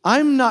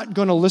 I'm not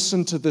going to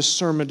listen to this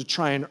sermon to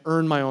try and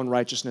earn my own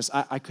righteousness.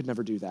 I could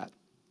never do that.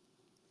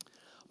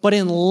 But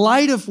in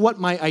light of what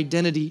my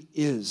identity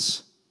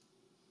is,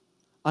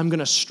 I'm going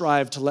to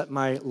strive to let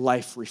my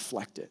life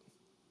reflect it.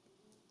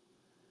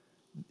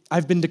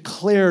 I've been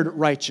declared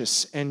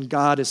righteous, and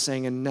God is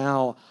saying, and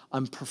now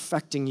I'm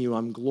perfecting you,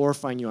 I'm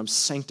glorifying you, I'm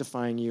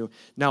sanctifying you.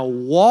 Now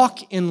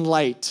walk in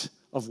light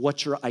of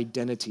what your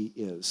identity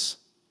is.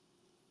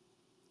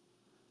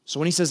 So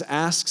when he says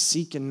ask,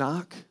 seek, and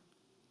knock,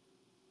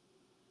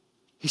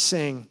 he's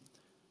saying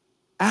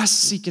ask,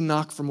 seek, and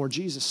knock for more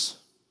Jesus.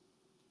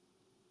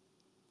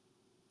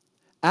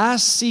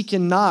 Ask, seek,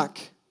 and knock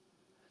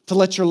to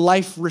let your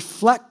life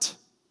reflect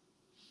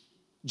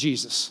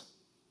Jesus.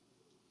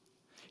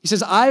 He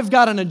says, I've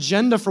got an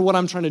agenda for what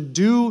I'm trying to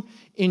do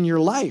in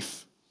your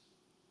life.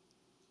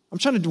 I'm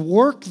trying to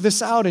work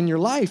this out in your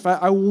life.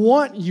 I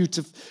want you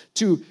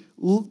to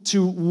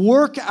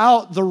work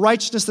out the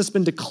righteousness that's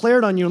been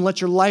declared on you and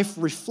let your life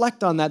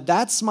reflect on that.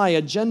 That's my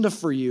agenda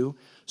for you.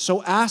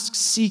 So ask,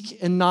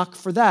 seek, and knock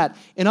for that.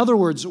 In other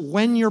words,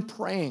 when you're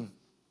praying,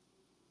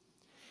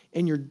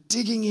 and you're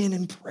digging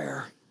in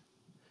prayer,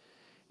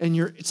 and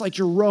it's like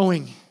you're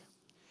rowing, and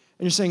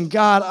you're saying,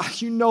 God,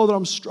 you know that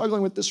I'm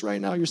struggling with this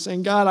right now. You're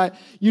saying, God,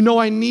 you know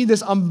I need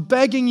this. I'm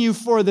begging you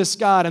for this,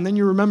 God. And then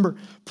you remember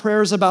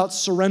prayers about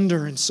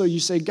surrender, and so you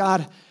say,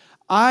 God,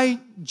 I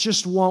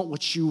just want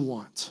what you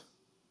want.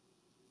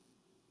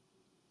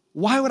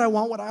 Why would I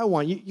want what I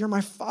want? You're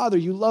my Father.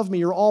 You love me.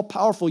 You're all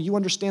powerful. You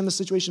understand the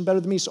situation better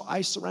than me, so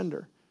I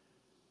surrender.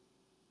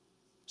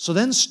 So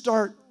then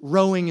start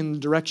rowing in the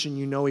direction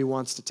you know he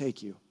wants to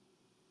take you.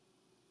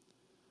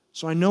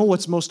 So I know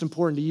what's most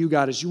important to you,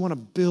 God, is you want to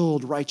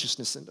build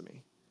righteousness into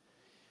me.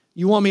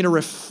 You want me to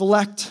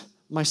reflect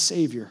my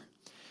Savior.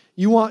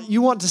 You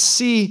want to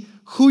see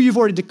who you've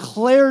already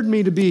declared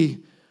me to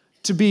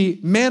be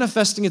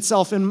manifesting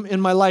itself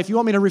in my life. You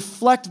want me to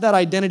reflect that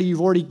identity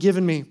you've already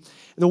given me,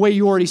 the way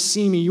you already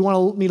see me. You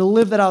want me to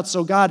live that out.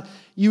 So God,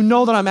 you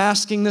know that I'm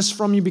asking this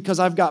from you because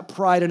I've got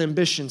pride and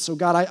ambition. So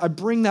God, I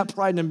bring that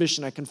pride and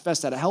ambition. I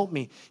confess that. Help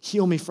me.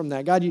 Heal me from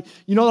that. God, you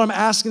know that I'm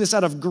asking this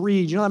out of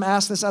greed. You know that I'm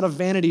asking this out of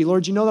vanity.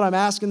 Lord, you know that I'm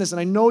asking this, and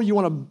I know you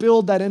want to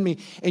build that in me.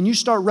 And you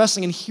start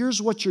wrestling, and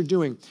here's what you're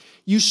doing.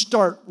 You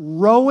start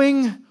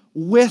rowing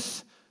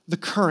with the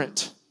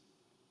current.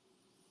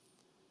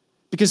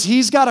 Because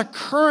he's got a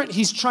current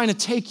he's trying to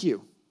take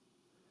you.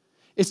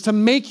 It's to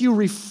make you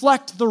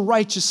reflect the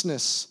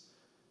righteousness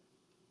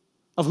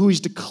of who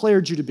he's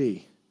declared you to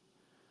be.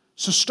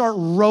 So start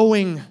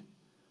rowing,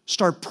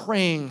 start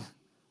praying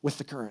with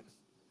the current.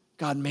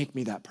 God, make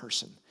me that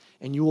person.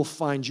 And you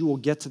will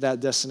get to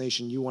that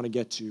destination you want to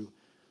get to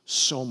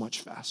so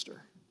much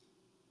faster.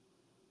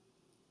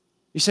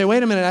 You say,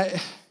 wait a minute,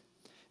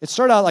 it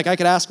started out like I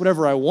could ask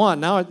whatever I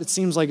want. Now it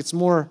seems like it's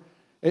not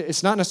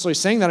necessarily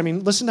saying that. I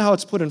mean, listen to how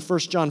it's put in 1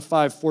 John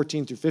 5,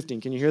 14 through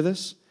 15. Can you hear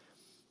this?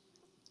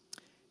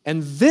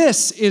 And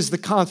this is the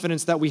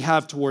confidence that we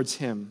have towards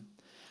him,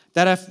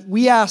 that if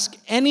we ask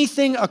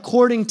anything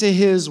according to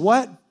his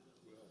what?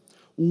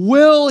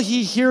 Will,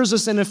 he hears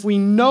us. And if we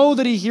know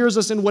that he hears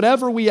us in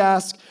whatever we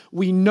ask,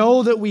 we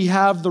know that we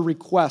have the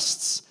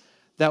requests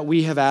that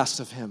we have asked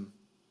of him.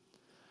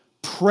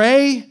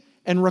 Pray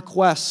and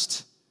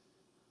request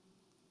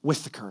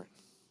with the current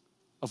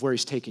of where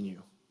he's taken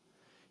you.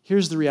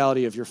 Here's the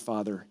reality of your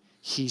Father.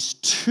 He's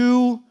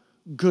too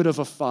good of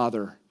a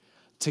Father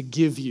to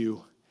give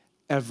you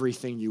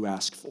everything you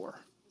ask for.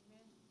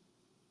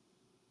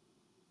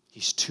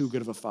 He's too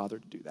good of a Father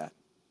to do that.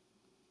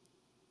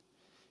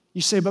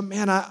 You say, but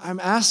man, I'm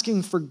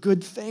asking for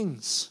good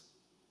things.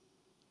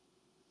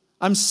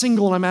 I'm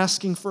single and I'm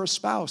asking for a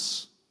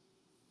spouse.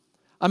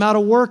 I'm out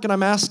of work and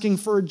I'm asking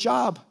for a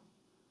job.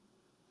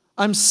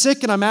 I'm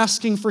sick and I'm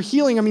asking for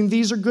healing. I mean,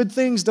 these are good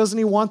things. Doesn't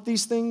he want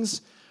these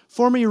things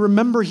for me?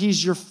 Remember,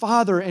 he's your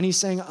Father, and he's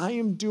saying, I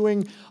am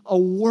doing a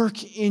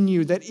work in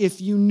you that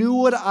if you knew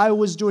what I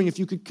was doing, if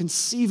you could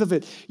conceive of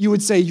it, you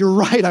would say, you're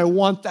right, I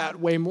want that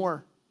way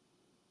more.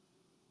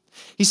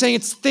 He's saying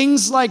it's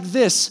things like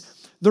this.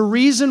 The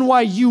reason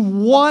why you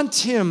want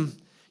him,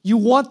 you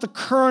want the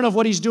current of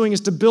what he's doing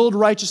is to build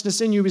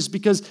righteousness in you, is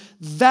because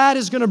that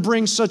is going to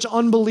bring such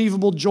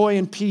unbelievable joy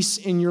and peace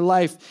in your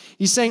life.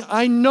 He's saying,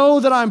 I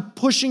know that I'm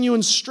pushing you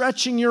and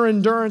stretching your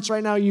endurance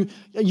right now. You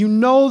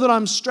know that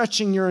I'm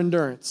stretching your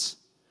endurance.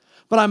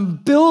 But I'm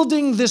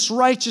building this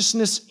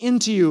righteousness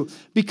into you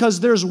because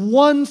there's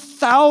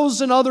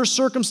 1,000 other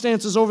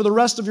circumstances over the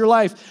rest of your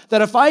life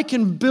that if I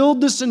can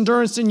build this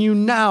endurance in you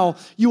now,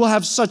 you will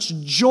have such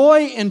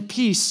joy and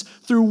peace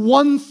through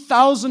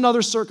 1,000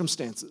 other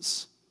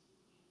circumstances.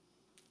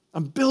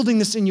 I'm building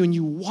this in you and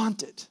you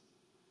want it.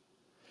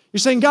 You're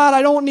saying, God,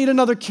 I don't need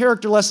another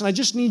character lesson. I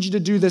just need you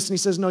to do this. And he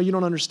says, no, you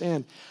don't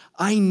understand.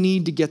 I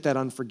need to get that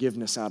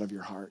unforgiveness out of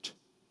your heart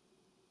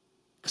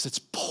because it's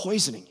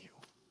poisoning you.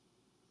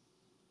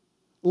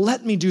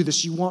 Let me do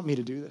this. You want me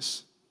to do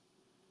this.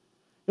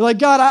 You're like,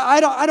 God,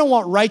 I don't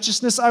want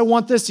righteousness. I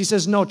want this. He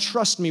says, no,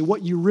 trust me.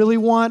 What you really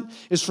want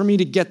is for me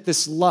to get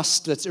this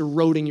lust that's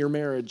eroding your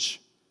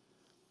marriage,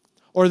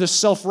 or this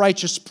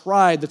self-righteous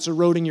pride that's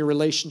eroding your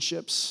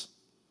relationships,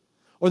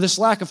 or this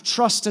lack of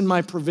trust in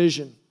my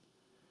provision.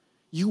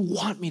 You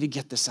want me to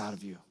get this out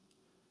of you.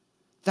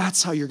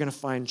 That's how you're going to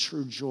find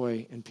true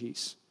joy and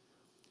peace.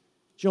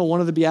 Do you know one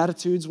of the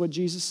Beatitudes, what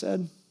Jesus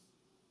said?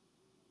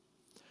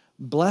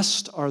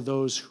 Blessed are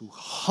those who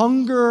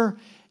hunger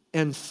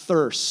and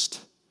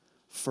thirst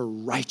for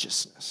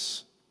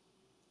righteousness.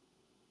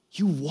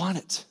 You want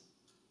it.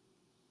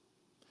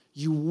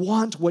 You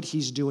want what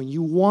he's doing.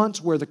 You want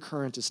where the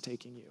current is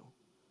taking you.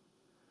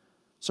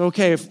 So,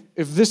 okay, if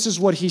this is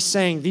what he's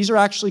saying, these are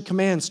actually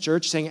commands,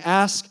 church, saying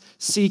ask,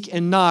 seek,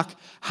 and knock.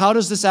 How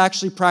does this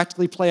actually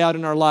practically play out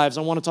in our lives?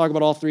 I want to talk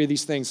about all three of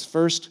these things.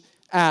 First,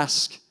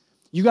 ask.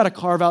 You got to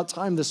carve out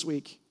time this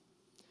week.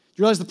 Do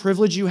you realize the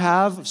privilege you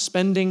have of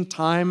spending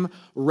time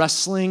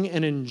wrestling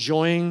and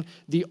enjoying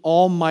the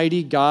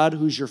almighty God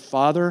who's your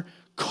Father?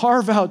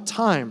 Carve out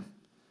time.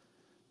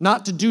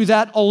 Not to do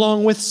that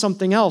along with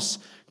something else.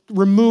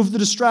 Remove the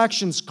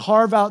distractions,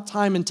 carve out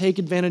time, and take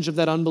advantage of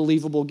that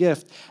unbelievable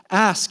gift.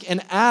 Ask,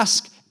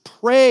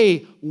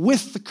 pray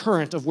with the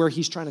current of where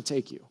he's trying to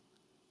take you.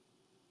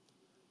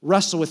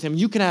 Wrestle with him.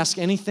 You can ask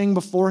anything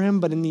before him,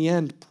 but in the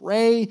end,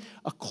 pray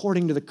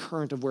according to the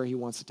current of where he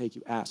wants to take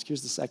you. Ask.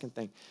 Here's the second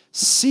thing.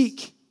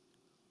 Seek.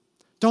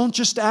 Don't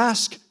just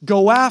ask,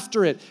 go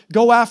after it.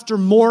 Go after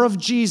more of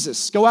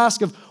Jesus. Go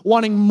ask of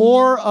wanting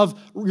more of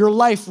your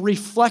life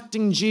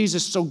reflecting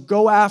Jesus, so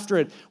go after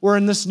it. We're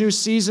in this new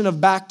season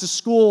of back to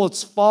school.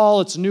 It's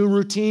fall, it's new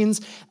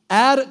routines.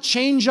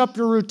 Change up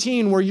your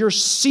routine where you're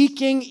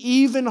seeking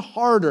even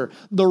harder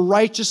the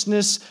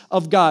righteousness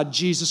of God,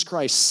 Jesus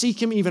Christ.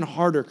 Seek him even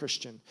harder,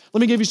 Christian.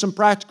 Let me give you some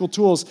practical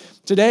tools.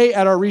 Today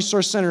at our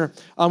resource center,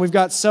 we've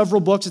got several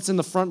books. It's in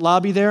the front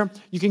lobby there.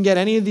 You can get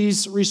any of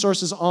these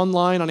resources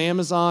online on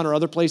Amazon or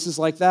other places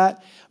like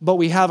that, but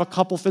we have a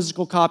couple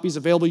physical copies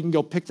available. You can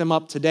go pick them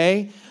up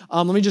today.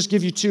 Let me just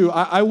give you two.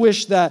 I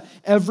wish that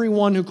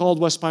everyone who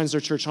called West Pines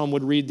their church home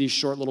would read these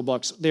short little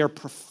books. They are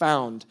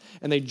profound,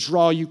 and they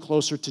draw you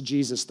closer to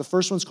Jesus. The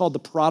first one's called The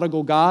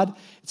Prodigal God.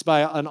 It's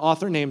by an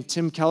author named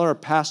Tim Keller, a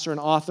pastor and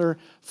author.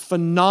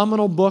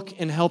 Phenomenal book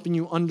in helping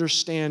you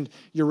understand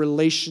your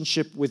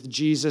relationship with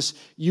Jesus.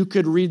 You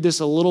could read this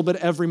a little bit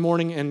every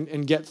morning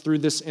and get through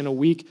this in a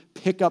week.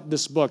 Pick up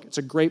this book. It's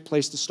a great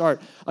place to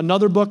start.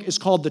 Another book is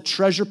called The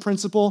Treasure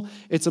Principle.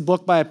 It's a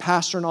book by a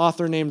pastor and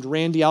author named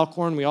Randy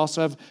Alcorn. We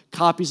also have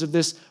copies of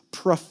this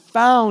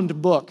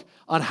profound book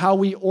on how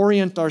we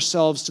orient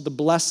ourselves to the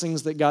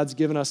blessings that God's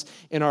given us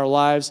in our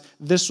lives.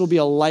 This will be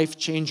a life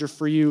changer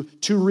for you.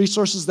 Two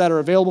resources that are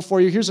available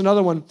for you. Here's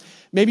another one.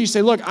 Maybe you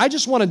say, look, I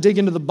just want to dig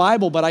into the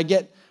Bible, but I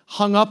get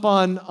hung up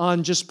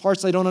on just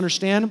parts I don't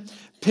understand.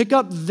 Pick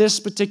up this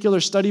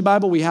particular study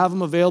Bible. We have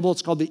them available.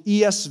 It's called the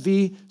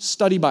ESV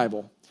Study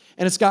Bible.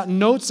 And it's got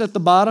notes at the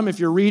bottom. If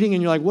you're reading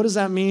and you're like, what does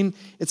that mean?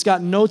 It's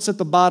got notes at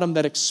the bottom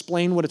that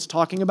explain what it's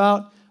talking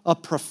about. A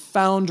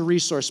profound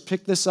resource.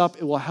 Pick this up.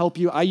 It will help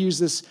you. I use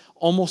this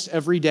almost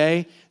every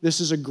day.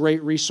 This is a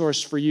great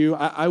resource for you.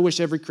 I wish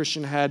every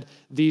Christian had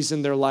these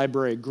in their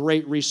library.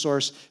 Great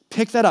resource.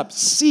 Pick that up.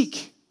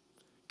 Seek.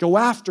 Go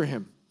after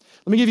him.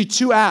 Let me give you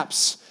two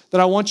apps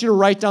that I want you to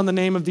write down the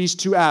name of these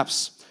two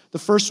apps. The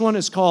first one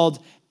is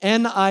called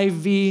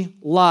NIV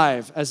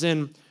Live, as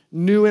in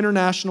New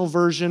International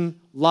Version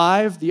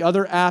Live. The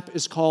other app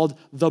is called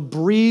the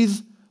Breathe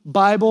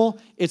Bible.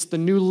 It's the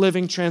New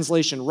Living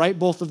Translation. Write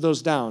both of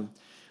those down.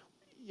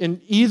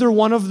 And either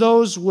one of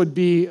those would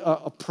be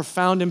a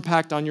profound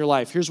impact on your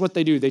life. Here's what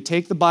they do. They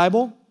take the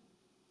Bible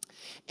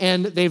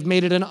and they've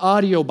made it an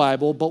audio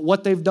Bible, but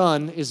what they've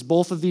done is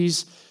both of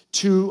these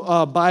two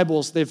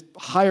Bibles, they've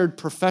hired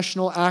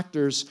professional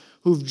actors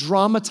who've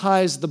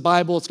dramatized the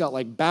Bible. It's got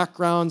like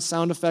background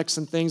sound effects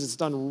and things. It's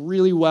done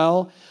really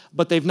well,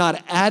 but they've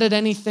not added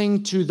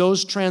anything to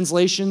those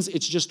translations.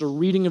 It's just a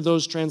reading of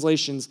those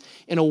translations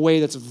in a way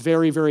that's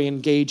very, very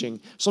engaging.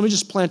 So let me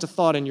just plant a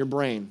thought in your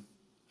brain.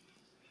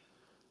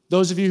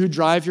 Those of you who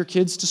drive your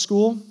kids to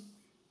school,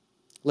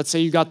 let's say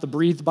you got the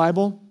Breathe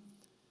Bible,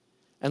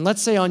 and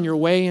let's say on your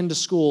way into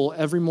school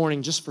every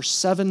morning, just for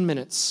 7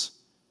 minutes,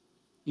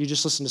 you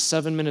just listen to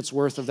 7 minutes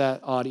worth of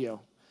that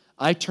audio.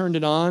 I turned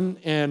it on,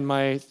 and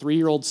my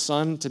 3-year-old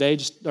son today,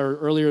 or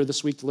earlier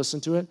this week to listen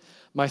to it,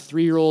 my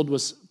 3-year-old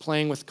was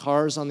playing with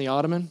cars on the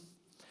ottoman,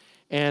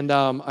 and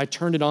I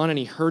turned it on, and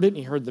he heard it, and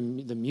he heard the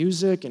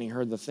music, and he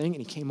heard the thing,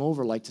 and he came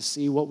over like to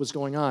see what was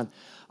going on.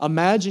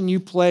 Imagine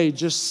you play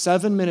just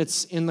 7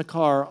 minutes in the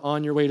car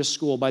on your way to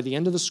school. By the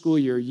end of the school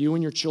year, you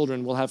and your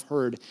children will have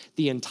heard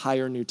the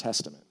entire New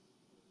Testament.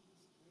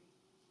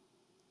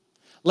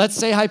 Let's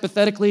say,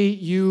 hypothetically,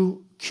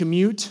 you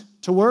commute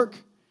to work,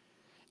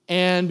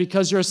 and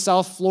because you're a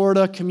South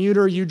Florida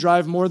commuter, you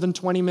drive more than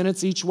 20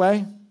 minutes each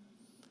way.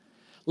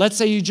 Let's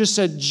say you just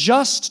said,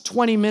 just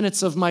 20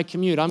 minutes of my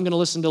commute. I'm going to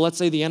listen to, let's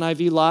say, the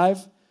NIV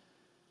Live.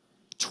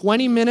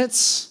 20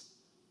 minutes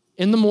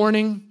in the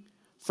morning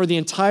for the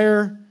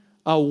entire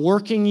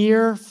working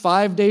year,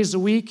 5 days a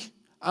week.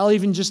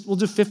 We'll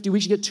do 50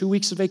 weeks. You get 2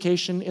 weeks of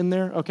vacation in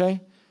there,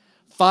 okay?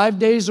 5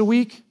 days a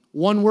week,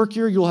 one work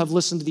year, you'll have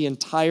listened to the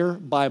entire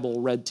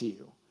Bible read to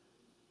you.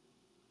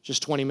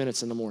 Just 20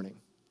 minutes in the morning.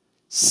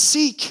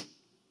 Seek.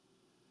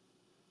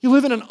 You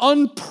live in an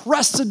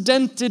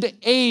unprecedented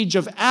age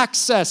of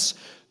access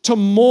to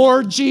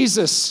more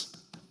Jesus.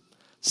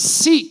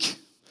 Seek.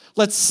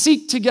 Let's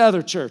seek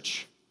together,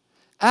 church.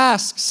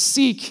 Ask,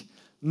 seek,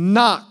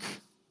 knock.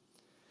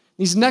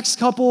 These next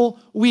couple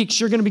weeks,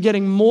 you're going to be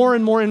getting more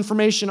and more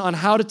information on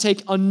how to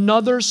take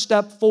another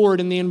step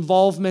forward in the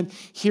involvement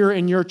here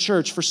in your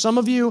church. For some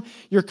of you,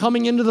 you're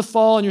coming into the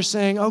fall and you're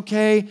saying,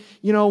 okay,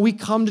 we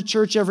come to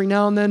church every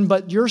now and then,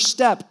 but your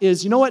step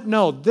is, you know what?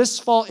 No, this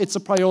fall, it's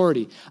a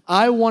priority.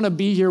 I want to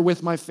be here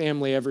with my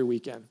family every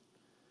weekend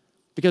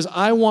because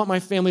I want my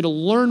family to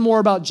learn more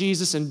about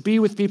Jesus and be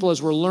with people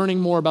as we're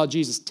learning more about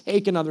Jesus.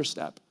 Take another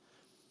step.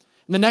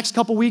 In the next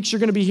couple weeks, you're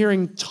going to be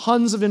hearing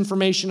tons of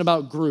information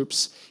about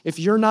groups. If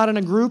you're not in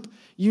a group,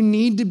 you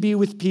need to be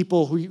with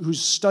people who's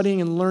studying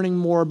and learning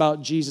more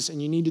about Jesus,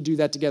 and you need to do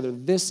that together.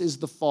 This is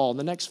the fall. In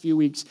the next few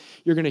weeks,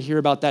 you're going to hear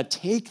about that.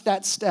 Take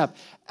that step.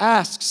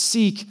 Ask,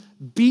 seek,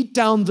 beat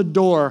down the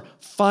door,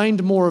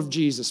 find more of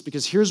Jesus.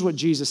 Because here's what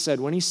Jesus said.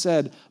 When he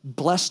said,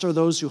 blessed are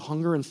those who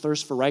hunger and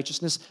thirst for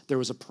righteousness, there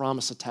was a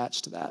promise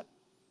attached to that.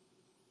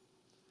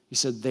 He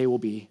said, they will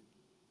be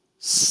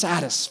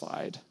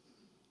satisfied.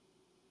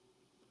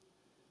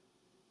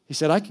 He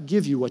said, I could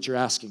give you what you're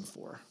asking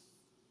for,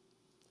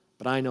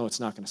 but I know it's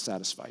not going to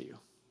satisfy you.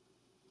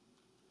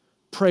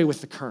 Pray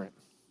with the current.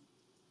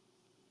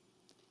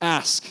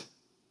 Ask,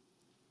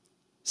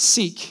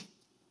 seek,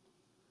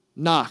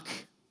 knock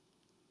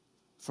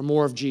for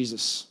more of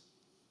Jesus,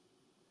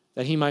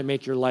 that he might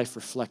make your life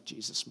reflect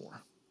Jesus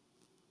more.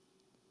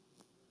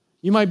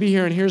 You might be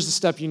here, and here's the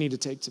step you need to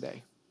take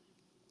today.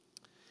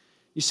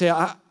 You say,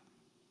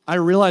 I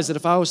realize that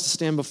if I was to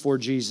stand before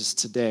Jesus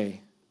today,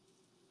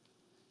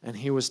 and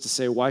he was to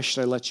say, why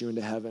should I let you into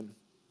heaven?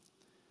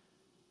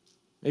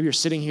 Maybe you're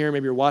sitting here,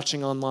 maybe you're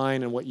watching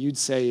online, and what you'd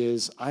say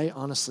is, I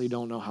honestly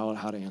don't know how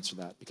to answer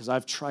that because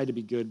I've tried to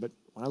be good, but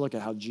when I look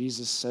at how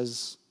Jesus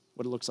says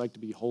what it looks like to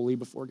be holy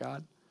before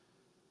God,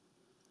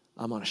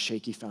 I'm on a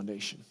shaky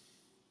foundation.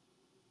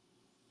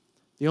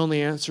 The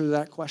only answer to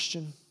that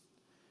question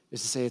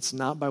is to say it's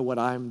not by what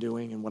I'm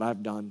doing and what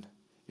I've done.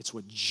 It's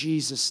what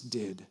Jesus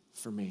did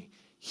for me.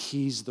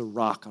 He's the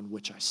rock on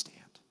which I stand.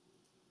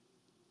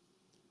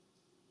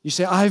 You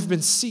say, I've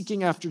been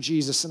seeking after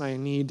Jesus and I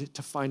need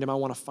to find him. I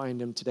want to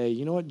find him today.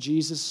 You know what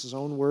Jesus'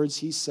 own words,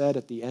 he said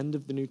at the end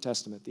of the New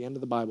Testament, at the end of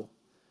the Bible.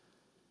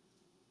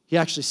 He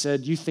actually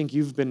said, you think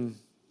you've been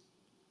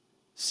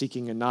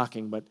seeking and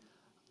knocking, but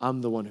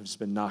I'm the one who's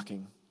been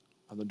knocking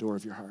on the door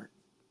of your heart.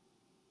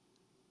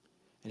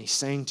 And he's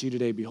saying to you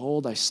today,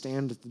 behold, I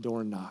stand at the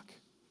door and knock.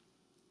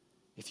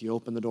 If you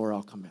open the door,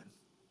 I'll come in.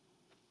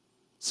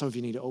 Some of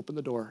you need to open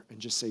the door and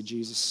just say,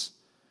 Jesus,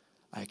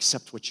 I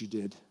accept what you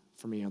did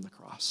for me on the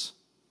cross.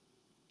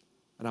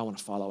 And I want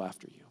to follow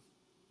after you.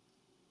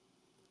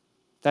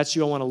 If that's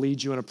you, I want to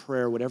lead you in a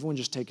prayer. Would everyone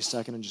just take a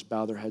second and just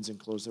bow their heads and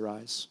close their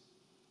eyes?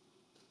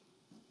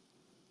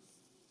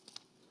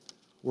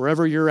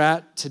 Wherever you're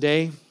at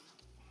today, you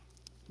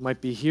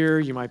might be here,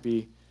 you might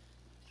be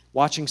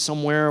watching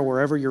somewhere,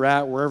 wherever you're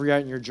at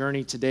in your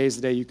journey, today is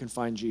the day you can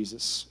find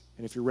Jesus.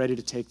 And if you're ready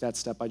to take that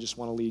step, I just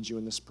want to lead you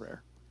in this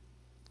prayer.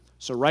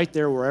 So right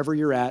there, wherever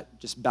you're at,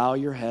 just bow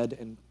your head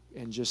and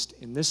just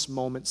in this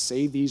moment,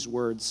 say these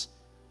words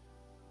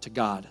to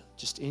God.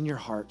 Just in your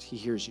heart, he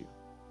hears you.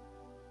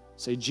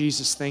 Say,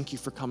 Jesus, thank you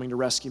for coming to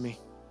rescue me.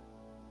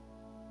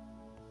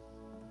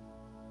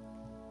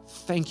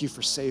 Thank you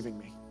for saving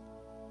me.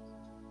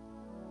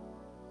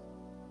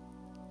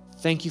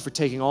 Thank you for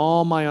taking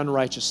all my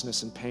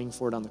unrighteousness and paying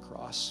for it on the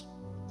cross.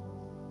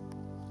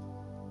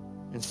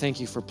 And thank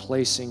you for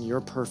placing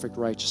your perfect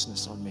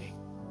righteousness on me.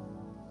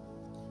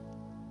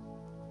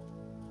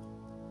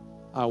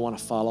 I want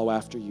to follow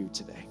after you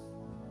today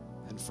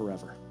and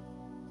forever.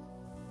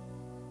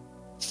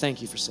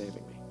 Thank you for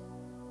saving me.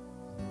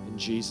 In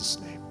Jesus'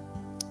 name,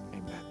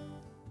 amen.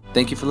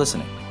 Thank you for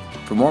listening.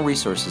 For more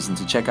resources and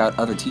to check out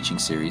other teaching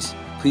series,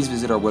 please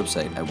visit our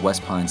website at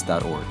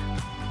westpines.org.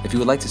 If you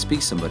would like to speak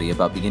to somebody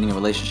about beginning a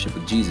relationship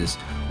with Jesus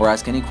or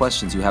ask any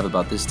questions you have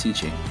about this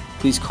teaching,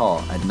 please call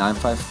at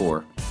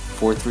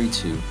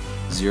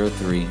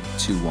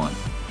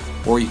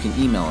 954-432-0321. Or you can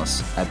email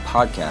us at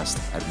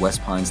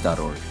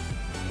podcast@westpines.org.